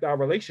affect our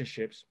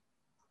relationships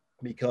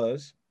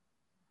because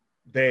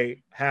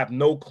they have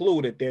no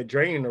clue that they're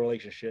draining the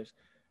relationships,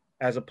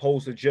 as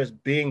opposed to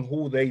just being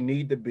who they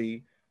need to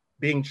be,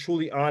 being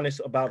truly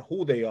honest about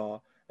who they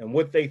are and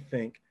what they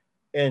think,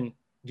 and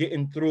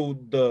getting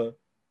through the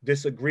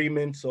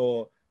disagreements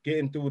or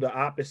getting through the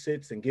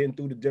opposites and getting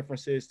through the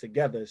differences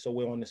together so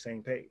we're on the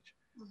same page.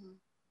 Mm-hmm.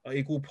 An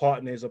equal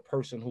partner is a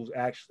person who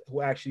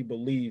actually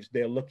believes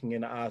they're looking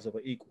in the eyes of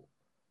an equal.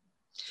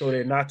 So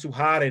they're not too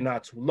high, they're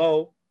not too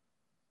low.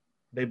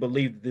 They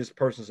believe that this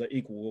person's an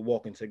equal. We're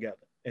walking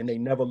together, and they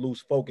never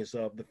lose focus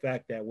of the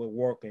fact that we're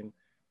working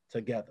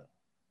together.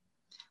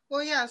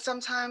 Well, yeah,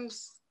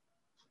 sometimes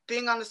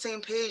being on the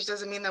same page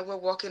doesn't mean that we're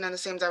walking in the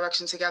same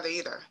direction together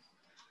either.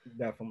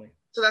 Definitely.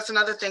 So that's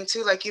another thing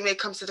too. Like, you may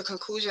come to the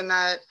conclusion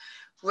that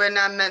we're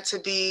not meant to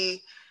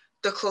be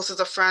the closest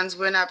of friends.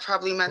 We're not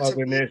probably meant Well, to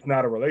then be. it's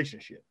not a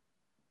relationship.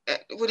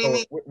 What do you So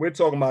mean? we're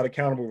talking about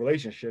accountable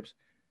relationships.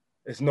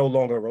 It's no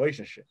longer a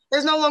relationship.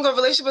 There's no longer a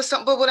relationship with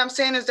some, but what I'm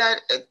saying is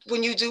that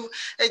when you do,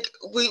 like,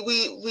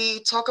 we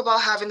talk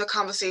about having the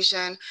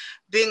conversation,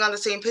 being on the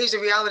same page. The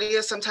reality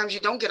is sometimes you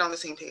don't get on the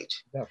same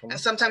page, Definitely. and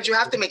sometimes you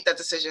have to make that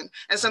decision,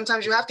 and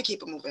sometimes you have to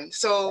keep it moving.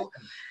 So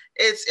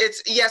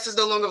it's yes, it's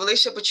no longer a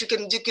relationship, but you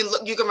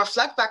can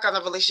reflect back on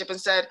the relationship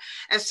and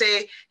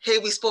say, hey,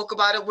 we spoke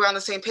about it, we're on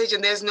the same page,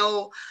 and there's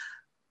no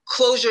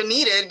closure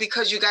needed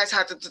because you guys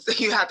had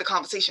the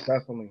conversation.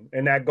 Definitely.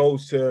 And that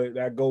goes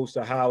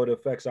to how it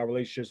affects our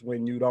relationships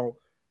when you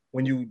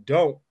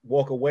don't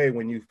walk away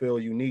when you feel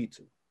you need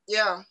to.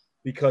 Yeah.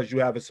 Because you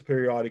have a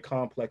superiority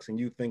complex and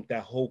you think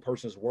that whole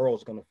person's world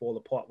is going to fall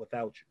apart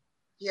without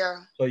you.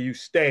 Yeah. So you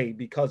stay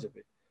because of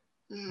it.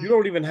 Mm-hmm. You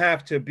don't even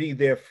have to be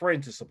their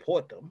friend to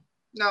support them.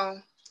 No.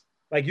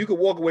 Like, you could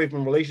walk away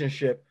from a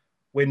relationship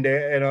when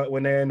they're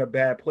in a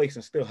bad place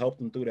and still help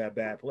them through that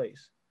bad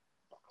place.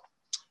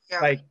 Yeah.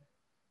 Like,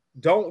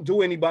 don't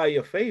do anybody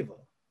a favor.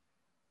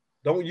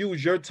 Don't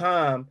use your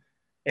time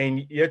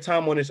and your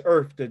time on this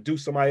earth to do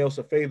somebody else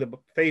a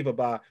favor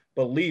by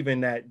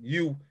believing that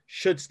you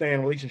should stay in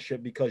a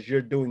relationship because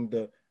you're doing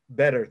the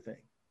better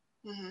thing.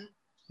 Mm-hmm.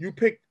 You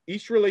picked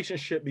each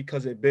relationship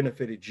because it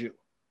benefited you.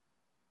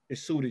 It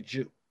suited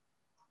you.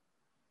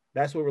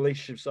 That's what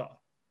relationships are.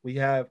 We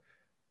have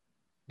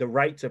the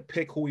right to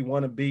pick who we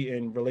want to be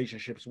in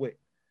relationships with.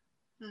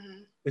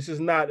 Mm-hmm. This is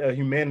not a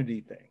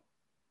humanity thing.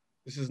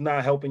 This is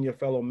not helping your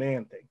fellow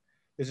man thing.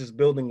 This is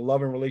building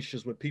loving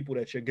relationships with people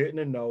that you're getting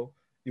to know,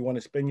 you want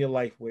to spend your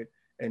life with,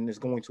 and it's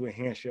going to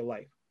enhance your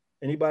life.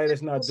 Anybody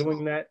that's not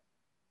doing that,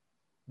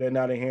 they're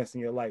not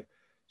enhancing your life.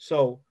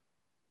 So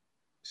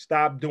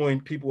stop doing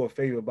people a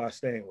favor by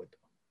staying with them.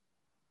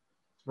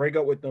 Break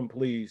up with them,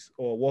 please,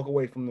 or walk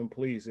away from them,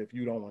 please, if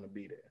you don't want to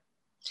be there.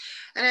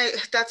 And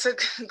that's a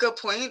good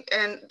point.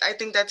 And I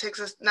think that takes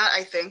us, not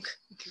I think,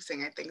 I keep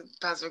saying I think,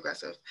 passive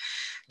aggressive.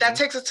 That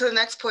takes us to the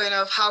next point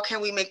of how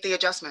can we make the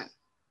adjustment?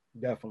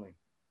 Definitely.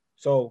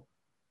 So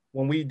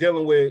when we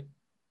dealing with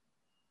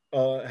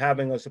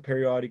having a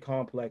superiority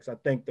complex, I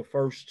think the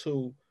first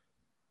two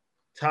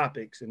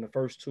topics and the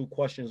first two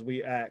questions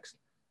we asked,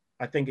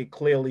 I think it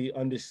clearly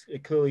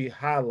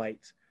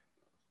highlights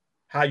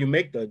how you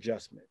make the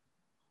adjustment.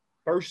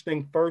 First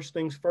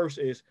things first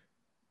is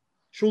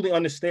truly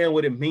understand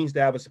what it means to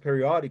have a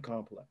superiority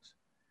complex.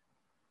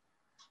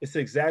 It's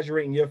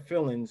exaggerating your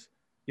feelings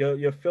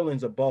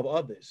above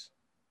others,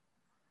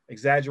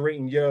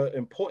 exaggerating your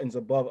importance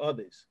above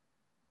others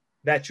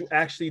that you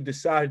actually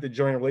decided to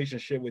join a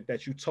relationship with,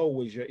 that you told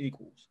was your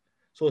equals.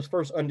 So it's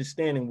first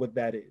understanding what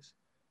that is.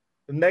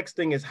 The next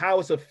thing is how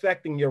it's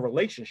affecting your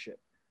relationship.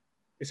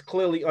 It's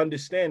clearly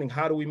understanding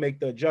how do we make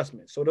the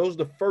adjustment. So those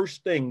are the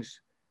first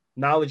things.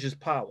 Knowledge is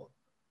power.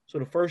 So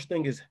the first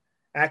thing is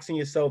asking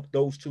yourself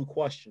those two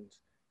questions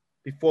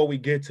before we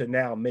get to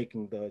now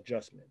making the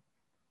adjustment.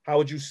 How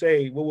would you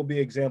say, what would be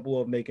an example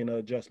of making an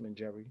adjustment,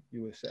 Jerry,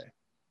 you would say?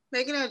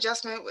 Making an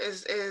adjustment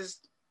is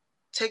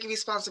taking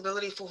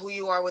responsibility for who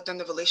you are within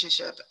the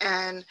relationship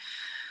and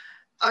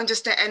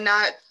understand, and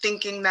not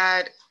thinking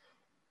that,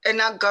 and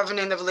not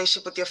governing the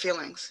relationship with your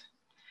feelings,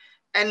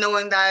 and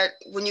knowing that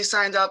when you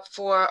signed up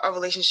for a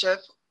relationship,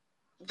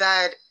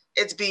 that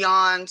it's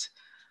beyond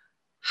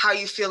how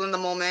you feel in the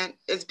moment.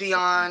 It's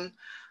beyond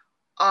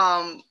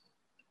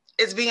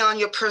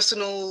your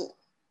personal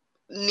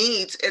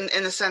needs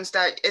in the sense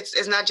that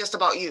it's not just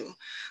about you.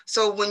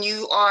 So when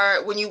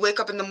you wake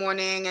up in the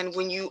morning and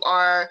when you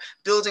are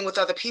building with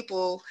other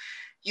people,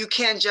 you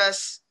can't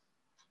just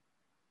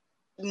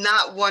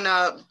not want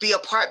to be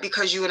apart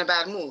because you're in a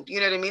bad mood. You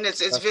know what I mean?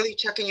 It's really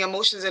checking your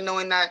emotions and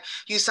knowing that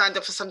you signed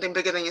up for something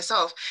bigger than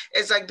yourself.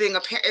 It's like being a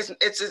parent.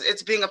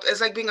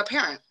 It's like being a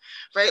parent,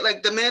 right?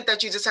 Like the minute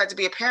that you decide to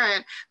be a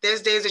parent,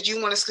 there's days that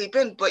you want to sleep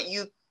in, but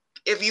you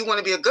if you want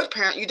to be a good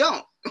parent, you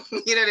don't.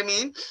 You know what I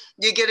mean?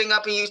 You're getting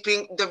up and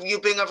you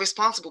being a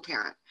responsible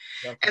parent.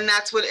 Definitely. And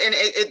that's what, and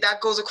that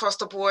goes across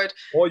the board.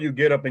 Or you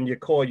get up and you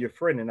call your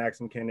friend and ask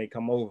them, can they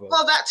come over?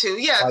 Well, that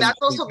too. Yeah,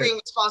 that's also being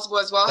responsible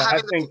as well. But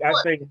having I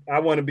think I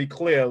want to be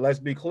clear. Let's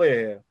be clear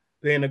here.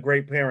 Being a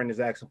great parent is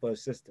asking for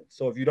assistance.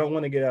 So if you don't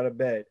want to get out of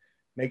bed,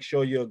 make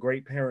sure you're a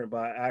great parent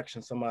by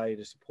asking somebody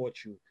to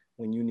support you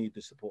when you need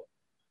the support.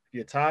 If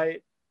you're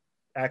tired,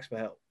 ask for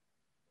help.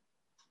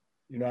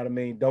 You know what I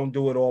mean? Don't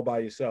do it all by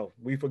yourself.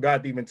 We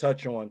forgot to even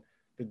touch on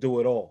the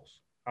do-it-alls.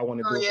 I want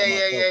to do it for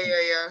myself.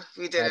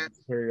 Yeah. We did it.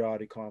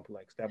 Superiority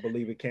complex that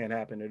believe it can't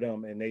happen to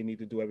them and they need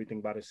to do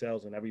everything by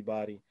themselves and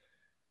everybody,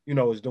 you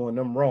know, is doing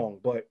them wrong.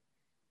 But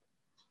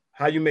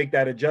how you make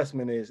that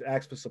adjustment is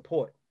ask for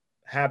support,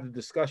 have the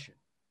discussion,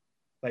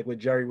 like what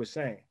Jerry was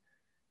saying.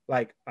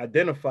 Like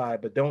identify,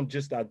 but don't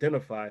just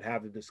identify it,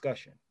 have the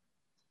discussion.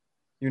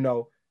 You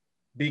know,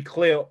 be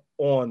clear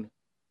on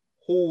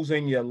who's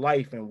in your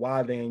life and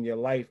why they're in your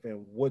life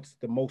and what's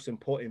the most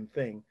important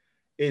thing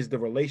is the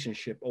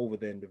relationship over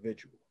the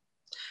individual.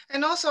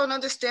 And also an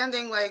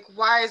understanding, like,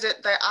 why is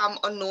it that I'm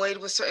annoyed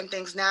with certain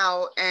things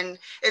now, and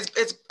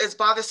it's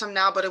bothersome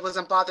now, but it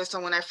wasn't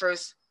bothersome when I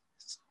first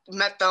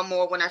met them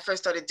or when I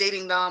first started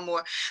dating them,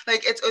 or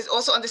like it's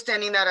also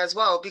understanding that as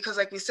well, because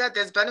like we said,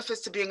 there's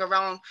benefits to being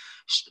around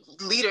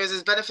leaders,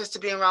 there's benefits to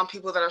being around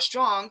people that are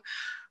strong,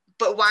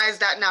 but why is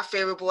that not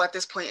favorable at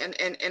this point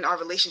in our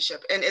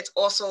relationship? And it's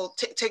also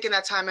taking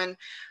that time and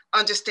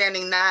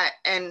understanding that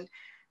and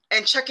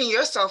checking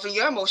yourself and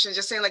your emotions,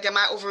 just saying like, am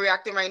I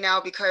overreacting right now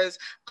because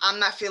I'm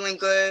not feeling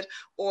good,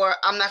 or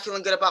I'm not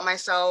feeling good about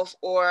myself,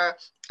 or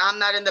I'm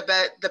not in the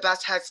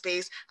best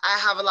headspace. I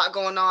have a lot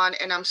going on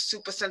and I'm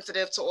super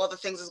sensitive to all the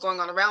things that's going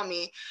on around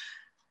me.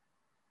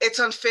 It's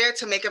unfair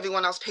to make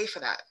everyone else pay for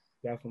that.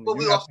 Definitely. But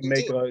we often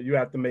do. You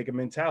have to make a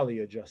mentality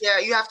adjustment. Yeah,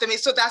 you have to make,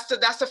 so that's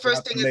the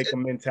first thing. Make a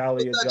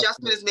mentality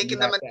adjustment is making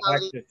the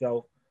mentality. Ask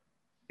yourself,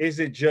 is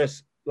it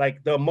just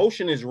like the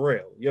emotion is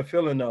real? You're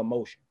feeling the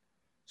emotion.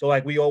 So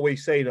like we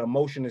always say, the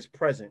emotion is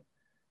present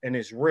and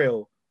it's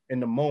real in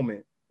the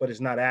moment, but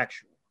it's not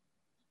actual.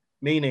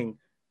 Meaning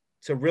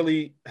to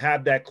really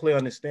have that clear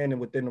understanding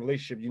within the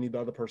relationship, you need the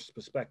other person's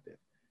perspective.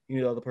 You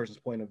need the other person's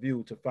point of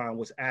view to find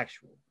what's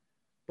actual.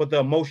 But the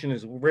emotion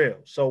is real.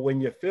 So when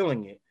you're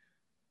feeling it,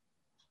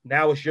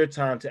 now it's your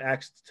time to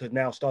ask, to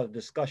now start a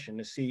discussion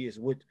to see is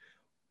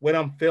what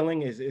I'm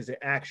feeling, is it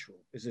actual?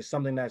 Is it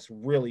something that's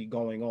really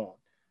going on?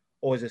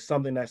 Or is it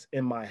something that's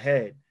in my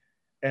head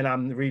and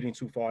I'm reading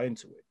too far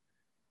into it?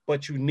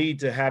 But you need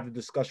to have the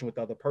discussion with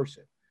the other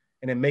person.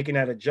 And in making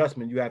that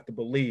adjustment, you have to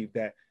believe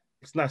that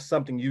it's not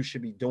something you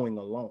should be doing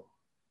alone.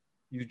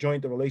 You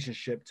joined the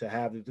relationship to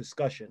have the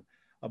discussion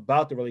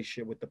about the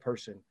relationship with the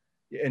person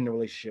you're in the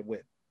relationship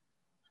with.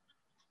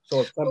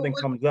 So if something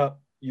comes up,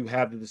 you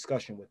have the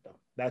discussion with them.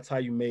 That's how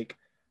you make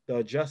the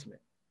adjustment.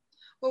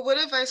 Well, what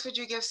advice would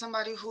you give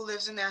somebody who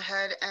lives in their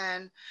head?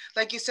 And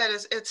like you said,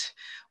 it's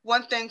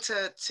one thing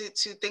to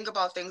think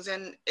about things,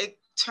 and it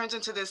can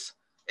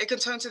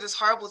turn into this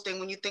horrible thing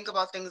when you think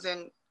about things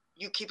and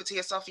you keep it to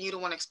yourself and you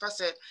don't want to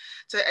express it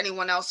to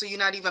anyone else. So you're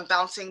not even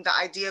bouncing the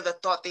idea, the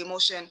thought, the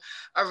emotion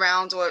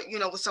around, or, you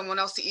know, with someone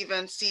else to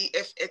even see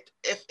if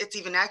it's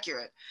even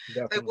accurate.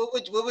 Definitely.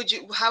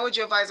 Like, how would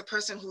you advise a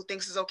person who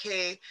thinks it's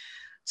okay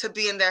to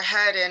be in their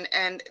head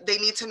and they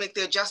need to make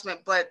the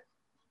adjustment, but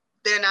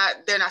they're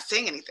not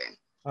saying anything?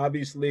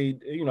 Obviously,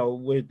 you know,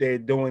 what they're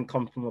doing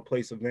comes from a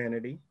place of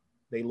vanity.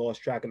 They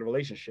lost track of the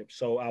relationship.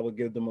 So I would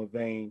give them a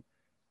vain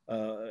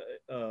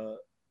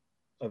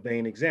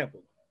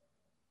example.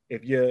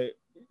 If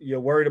you're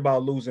worried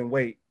about losing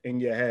weight in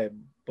your head,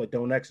 but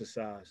don't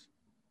exercise,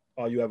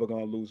 are you ever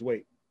going to lose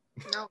weight?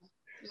 No.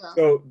 Yeah.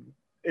 So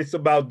it's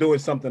about doing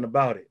something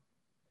about it.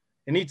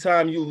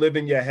 Anytime you live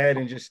in your head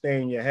and just stay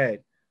in your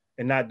head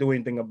and not do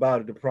anything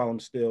about it, the problem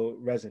still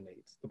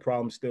resonates. The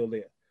problem's still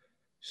there.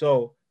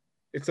 So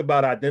it's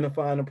about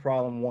identifying the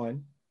problem,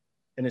 one,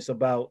 and it's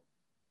about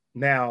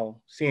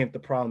now seeing if the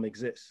problem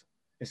exists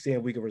and seeing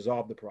if we can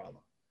resolve the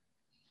problem.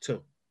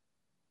 Two,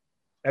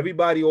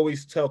 everybody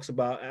always talks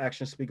about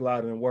actions speak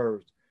louder than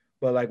words,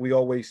 but like we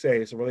always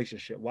say, it's a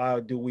relationship. Why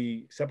do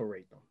we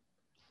separate them?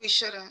 We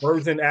shouldn't.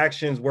 Words and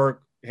actions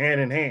work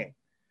hand in hand.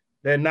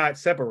 They're not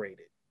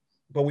separated,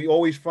 but we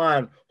always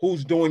find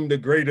who's doing the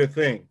greater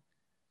thing.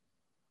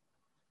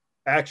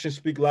 Actions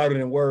speak louder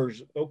than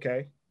words.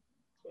 Okay,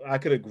 I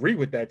could agree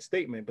with that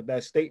statement, but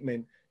that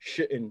statement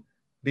shouldn't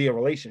be a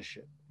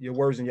relationship. Your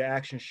words and your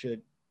actions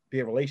should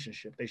be a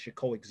relationship. They should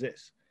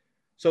coexist.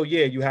 So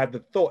yeah, you have the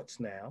thoughts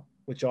now,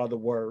 which are the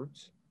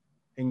words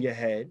in your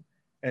head.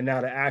 And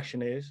now the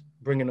action is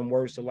bringing them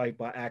words to life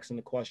by asking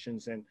the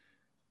questions and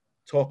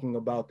talking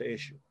about the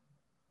issue.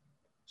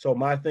 So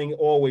my thing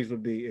always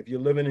would be, if you're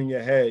living in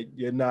your head,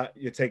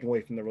 you're taking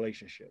away from the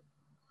relationship.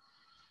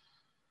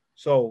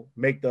 So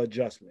make the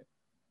adjustment.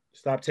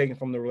 Stop taking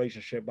from the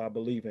relationship by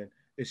believing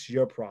it's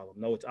your problem.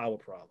 No, it's our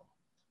problem.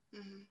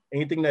 Mm-hmm.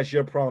 Anything that's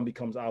your problem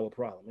becomes our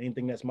problem.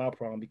 Anything that's my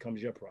problem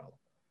becomes your problem.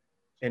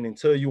 And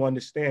until you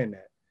understand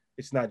that,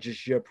 it's not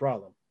just your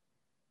problem.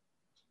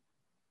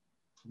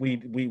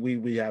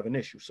 we have an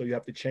issue. So you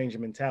have to change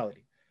your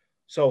mentality.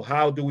 So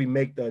how do we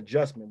make the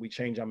adjustment? We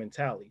change our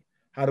mentality.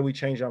 How do we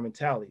change our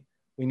mentality?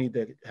 We need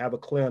to have a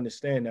clear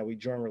understanding that we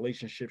join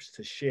relationships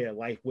to share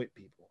life with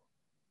people,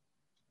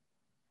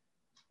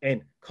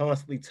 and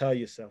constantly tell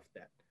yourself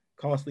that.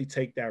 Constantly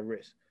take that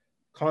risk.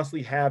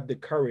 Constantly have the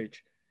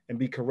courage and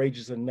be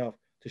courageous enough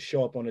to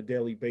show up on a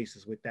daily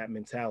basis with that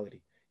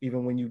mentality,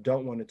 even when you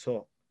don't want to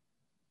talk.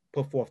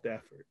 Put forth the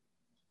effort.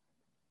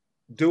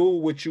 Do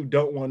what you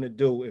don't want to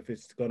do if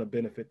it's going to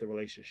benefit the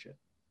relationship.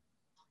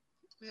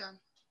 Yeah.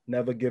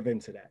 Never give in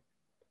to that.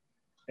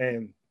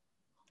 And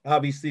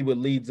obviously, what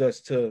leads us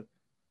to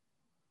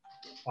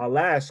our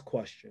last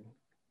question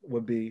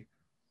would be,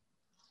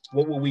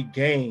 what will we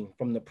gain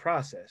from the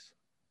process?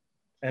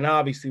 And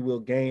obviously, we'll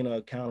gain an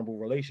accountable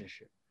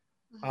relationship.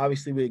 Mm-hmm.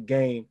 Obviously, we'll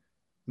gain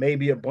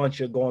maybe a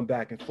bunch of going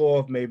back and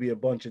forth, maybe a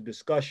bunch of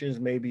discussions,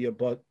 maybe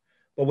but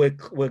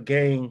we'll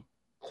gain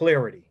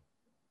clarity.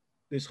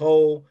 This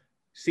whole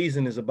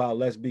season is about,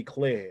 let's be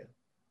clear.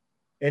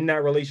 In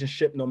that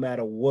relationship, no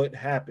matter what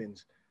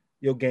happens,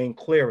 you'll gain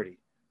clarity.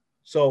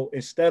 So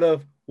instead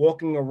of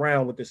walking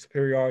around with the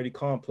superiority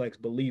complex,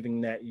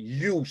 believing that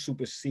you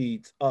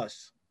supersedes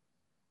us,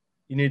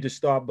 you need to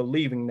start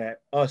believing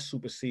that us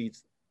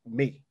supersedes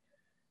me,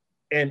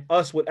 and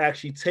us would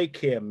actually take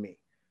care of me.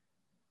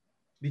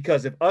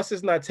 Because if us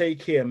is not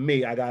taking care of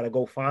me, I gotta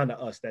go find a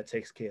us that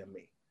takes care of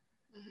me.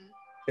 Mm-hmm.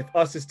 If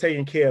us is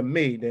taking care of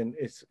me, then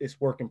it's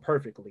working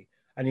perfectly.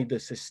 I need to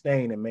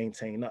sustain and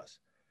maintain us.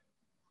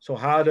 So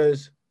how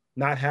does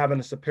not having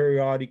a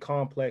superiority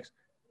complex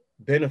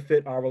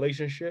benefit our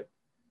relationship?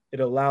 It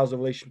allows the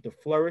relationship to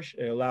flourish.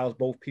 It allows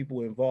both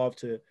people involved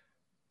to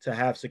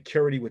have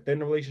security within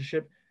the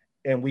relationship.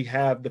 And we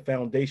have the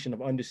foundation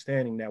of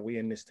understanding that we're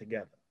in this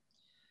together.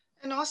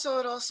 And also,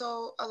 it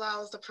also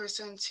allows the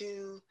person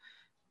to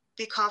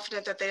be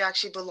confident that they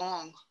actually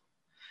belong,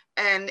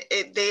 and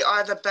they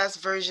are the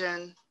best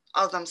version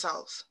of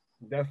themselves.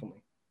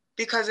 Definitely.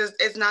 Because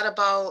it's not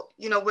about,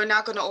 we're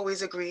not going to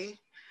always agree.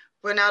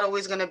 We're not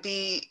always going to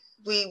be,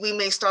 we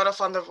may start off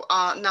on the,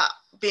 not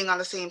being on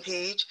the same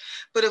page,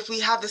 but if we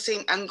have the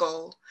same end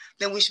goal,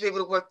 then we should be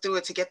able to work through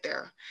it to get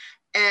there.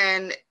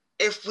 And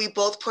if we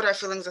both put our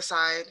feelings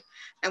aside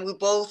and we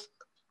both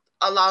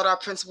allowed our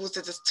principles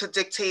to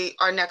dictate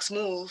our next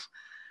move,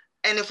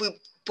 and if we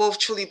both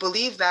truly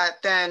believe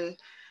that, then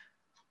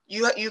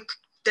you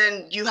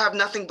then you have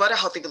nothing but a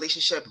healthy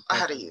relationship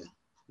ahead of Definitely.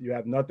 you. You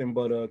have nothing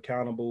but an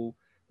accountable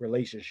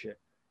relationship.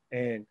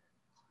 And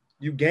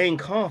you gain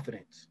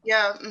confidence.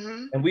 Yeah.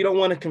 Mm-hmm. And we don't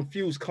want to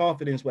confuse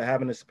confidence with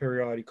having a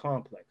superiority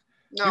complex.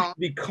 You No. should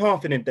be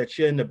confident that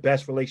you're in the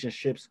best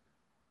relationships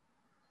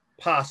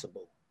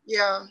possible.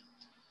 Yeah.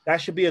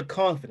 That should be a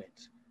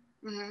confidence.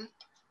 Mm-hmm.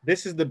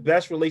 This is the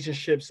best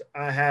relationships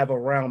I have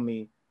around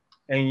me,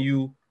 and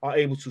you are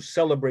able to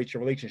celebrate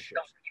your relationships.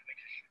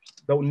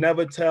 Don't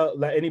never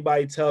let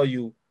anybody tell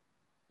you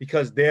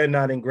because they're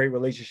not in great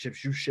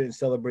relationships, you shouldn't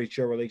celebrate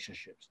your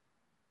relationships.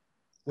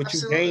 What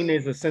you gain Absolutely.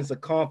 is a sense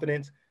of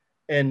confidence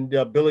and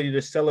the ability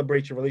to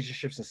celebrate your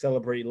relationships and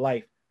celebrate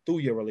life through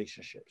your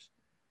relationships.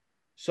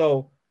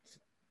 So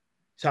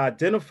to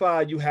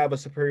identify you have a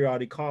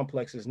superiority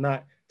complex is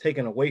not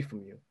taken away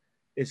from you.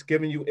 It's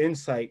giving you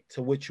insight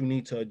to what you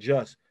need to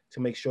adjust to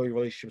make sure your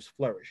relationships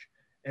flourish.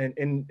 And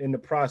in the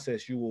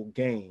process, you will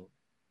gain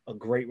a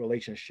great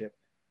relationship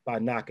by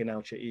knocking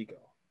out your ego.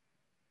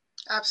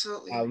 By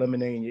Absolutely.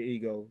 eliminating your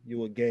ego, you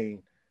will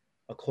gain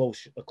a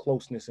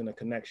closeness and a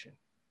connection.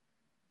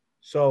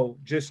 So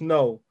just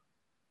know,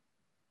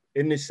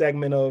 in this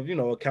segment of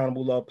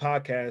Accountable Love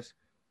podcast,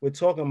 we're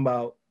talking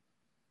about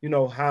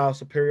how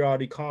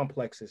superiority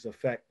complexes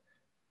affect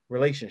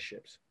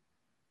relationships.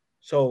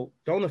 So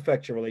don't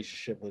affect your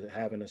relationship with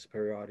having a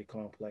superiority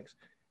complex.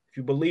 If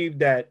you believe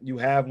that you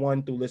have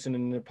one through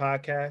listening to the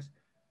podcast,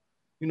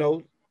 you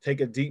know, take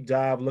a deep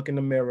dive, look in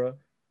the mirror.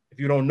 If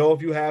you don't know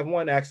if you have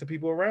one, ask the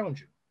people around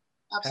you.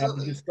 Have the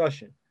Absolutely.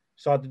 discussion.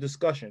 Start the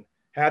discussion.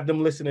 Have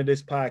them listen to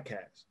this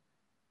podcast.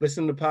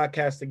 Listen to the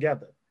podcast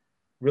together.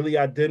 Really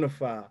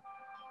identify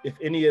if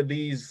any of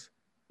these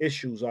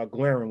issues are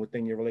glaring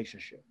within your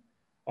relationship.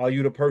 Are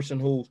you the person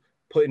who's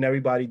putting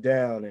everybody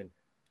down and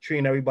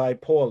treating everybody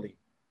poorly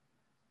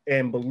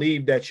and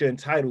believe that you're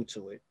entitled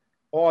to it?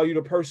 Or are you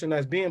the person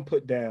that's being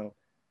put down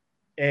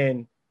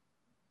and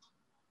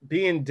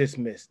being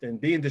dismissed and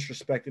being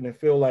disrespected and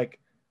feel like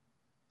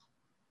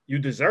you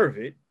deserve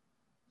it?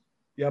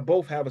 Y'all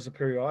both have a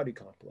superiority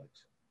complex.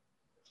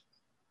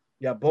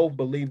 Y'all both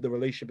believe the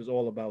relationship is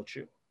all about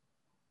you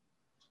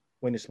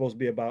when it's supposed to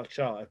be about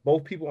y'all. If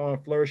both people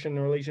aren't flourishing in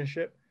a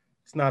relationship,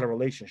 it's not a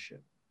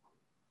relationship.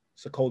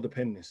 It's a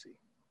codependency.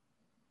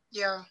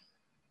 Yeah.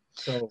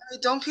 So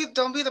Don't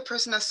be the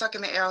person that's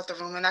sucking the air out the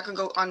room, and that can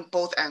go on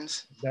both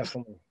ends.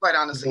 definitely Quite either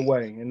honestly.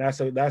 way. And that's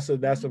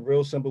a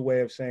real simple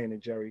way of saying it,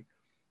 Jerry.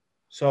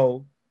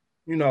 So,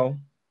 you know,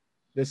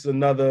 this is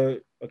another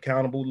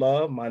Accountable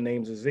Love. My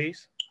name's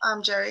Aziz,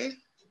 I'm Jerry.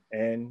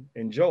 and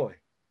enjoy.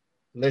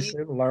 Peace.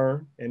 Listen,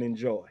 learn, and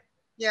enjoy.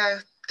 Yeah.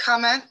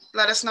 Comment.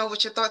 Let us know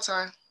what your thoughts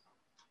are.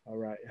 All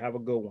right. Have a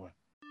good one.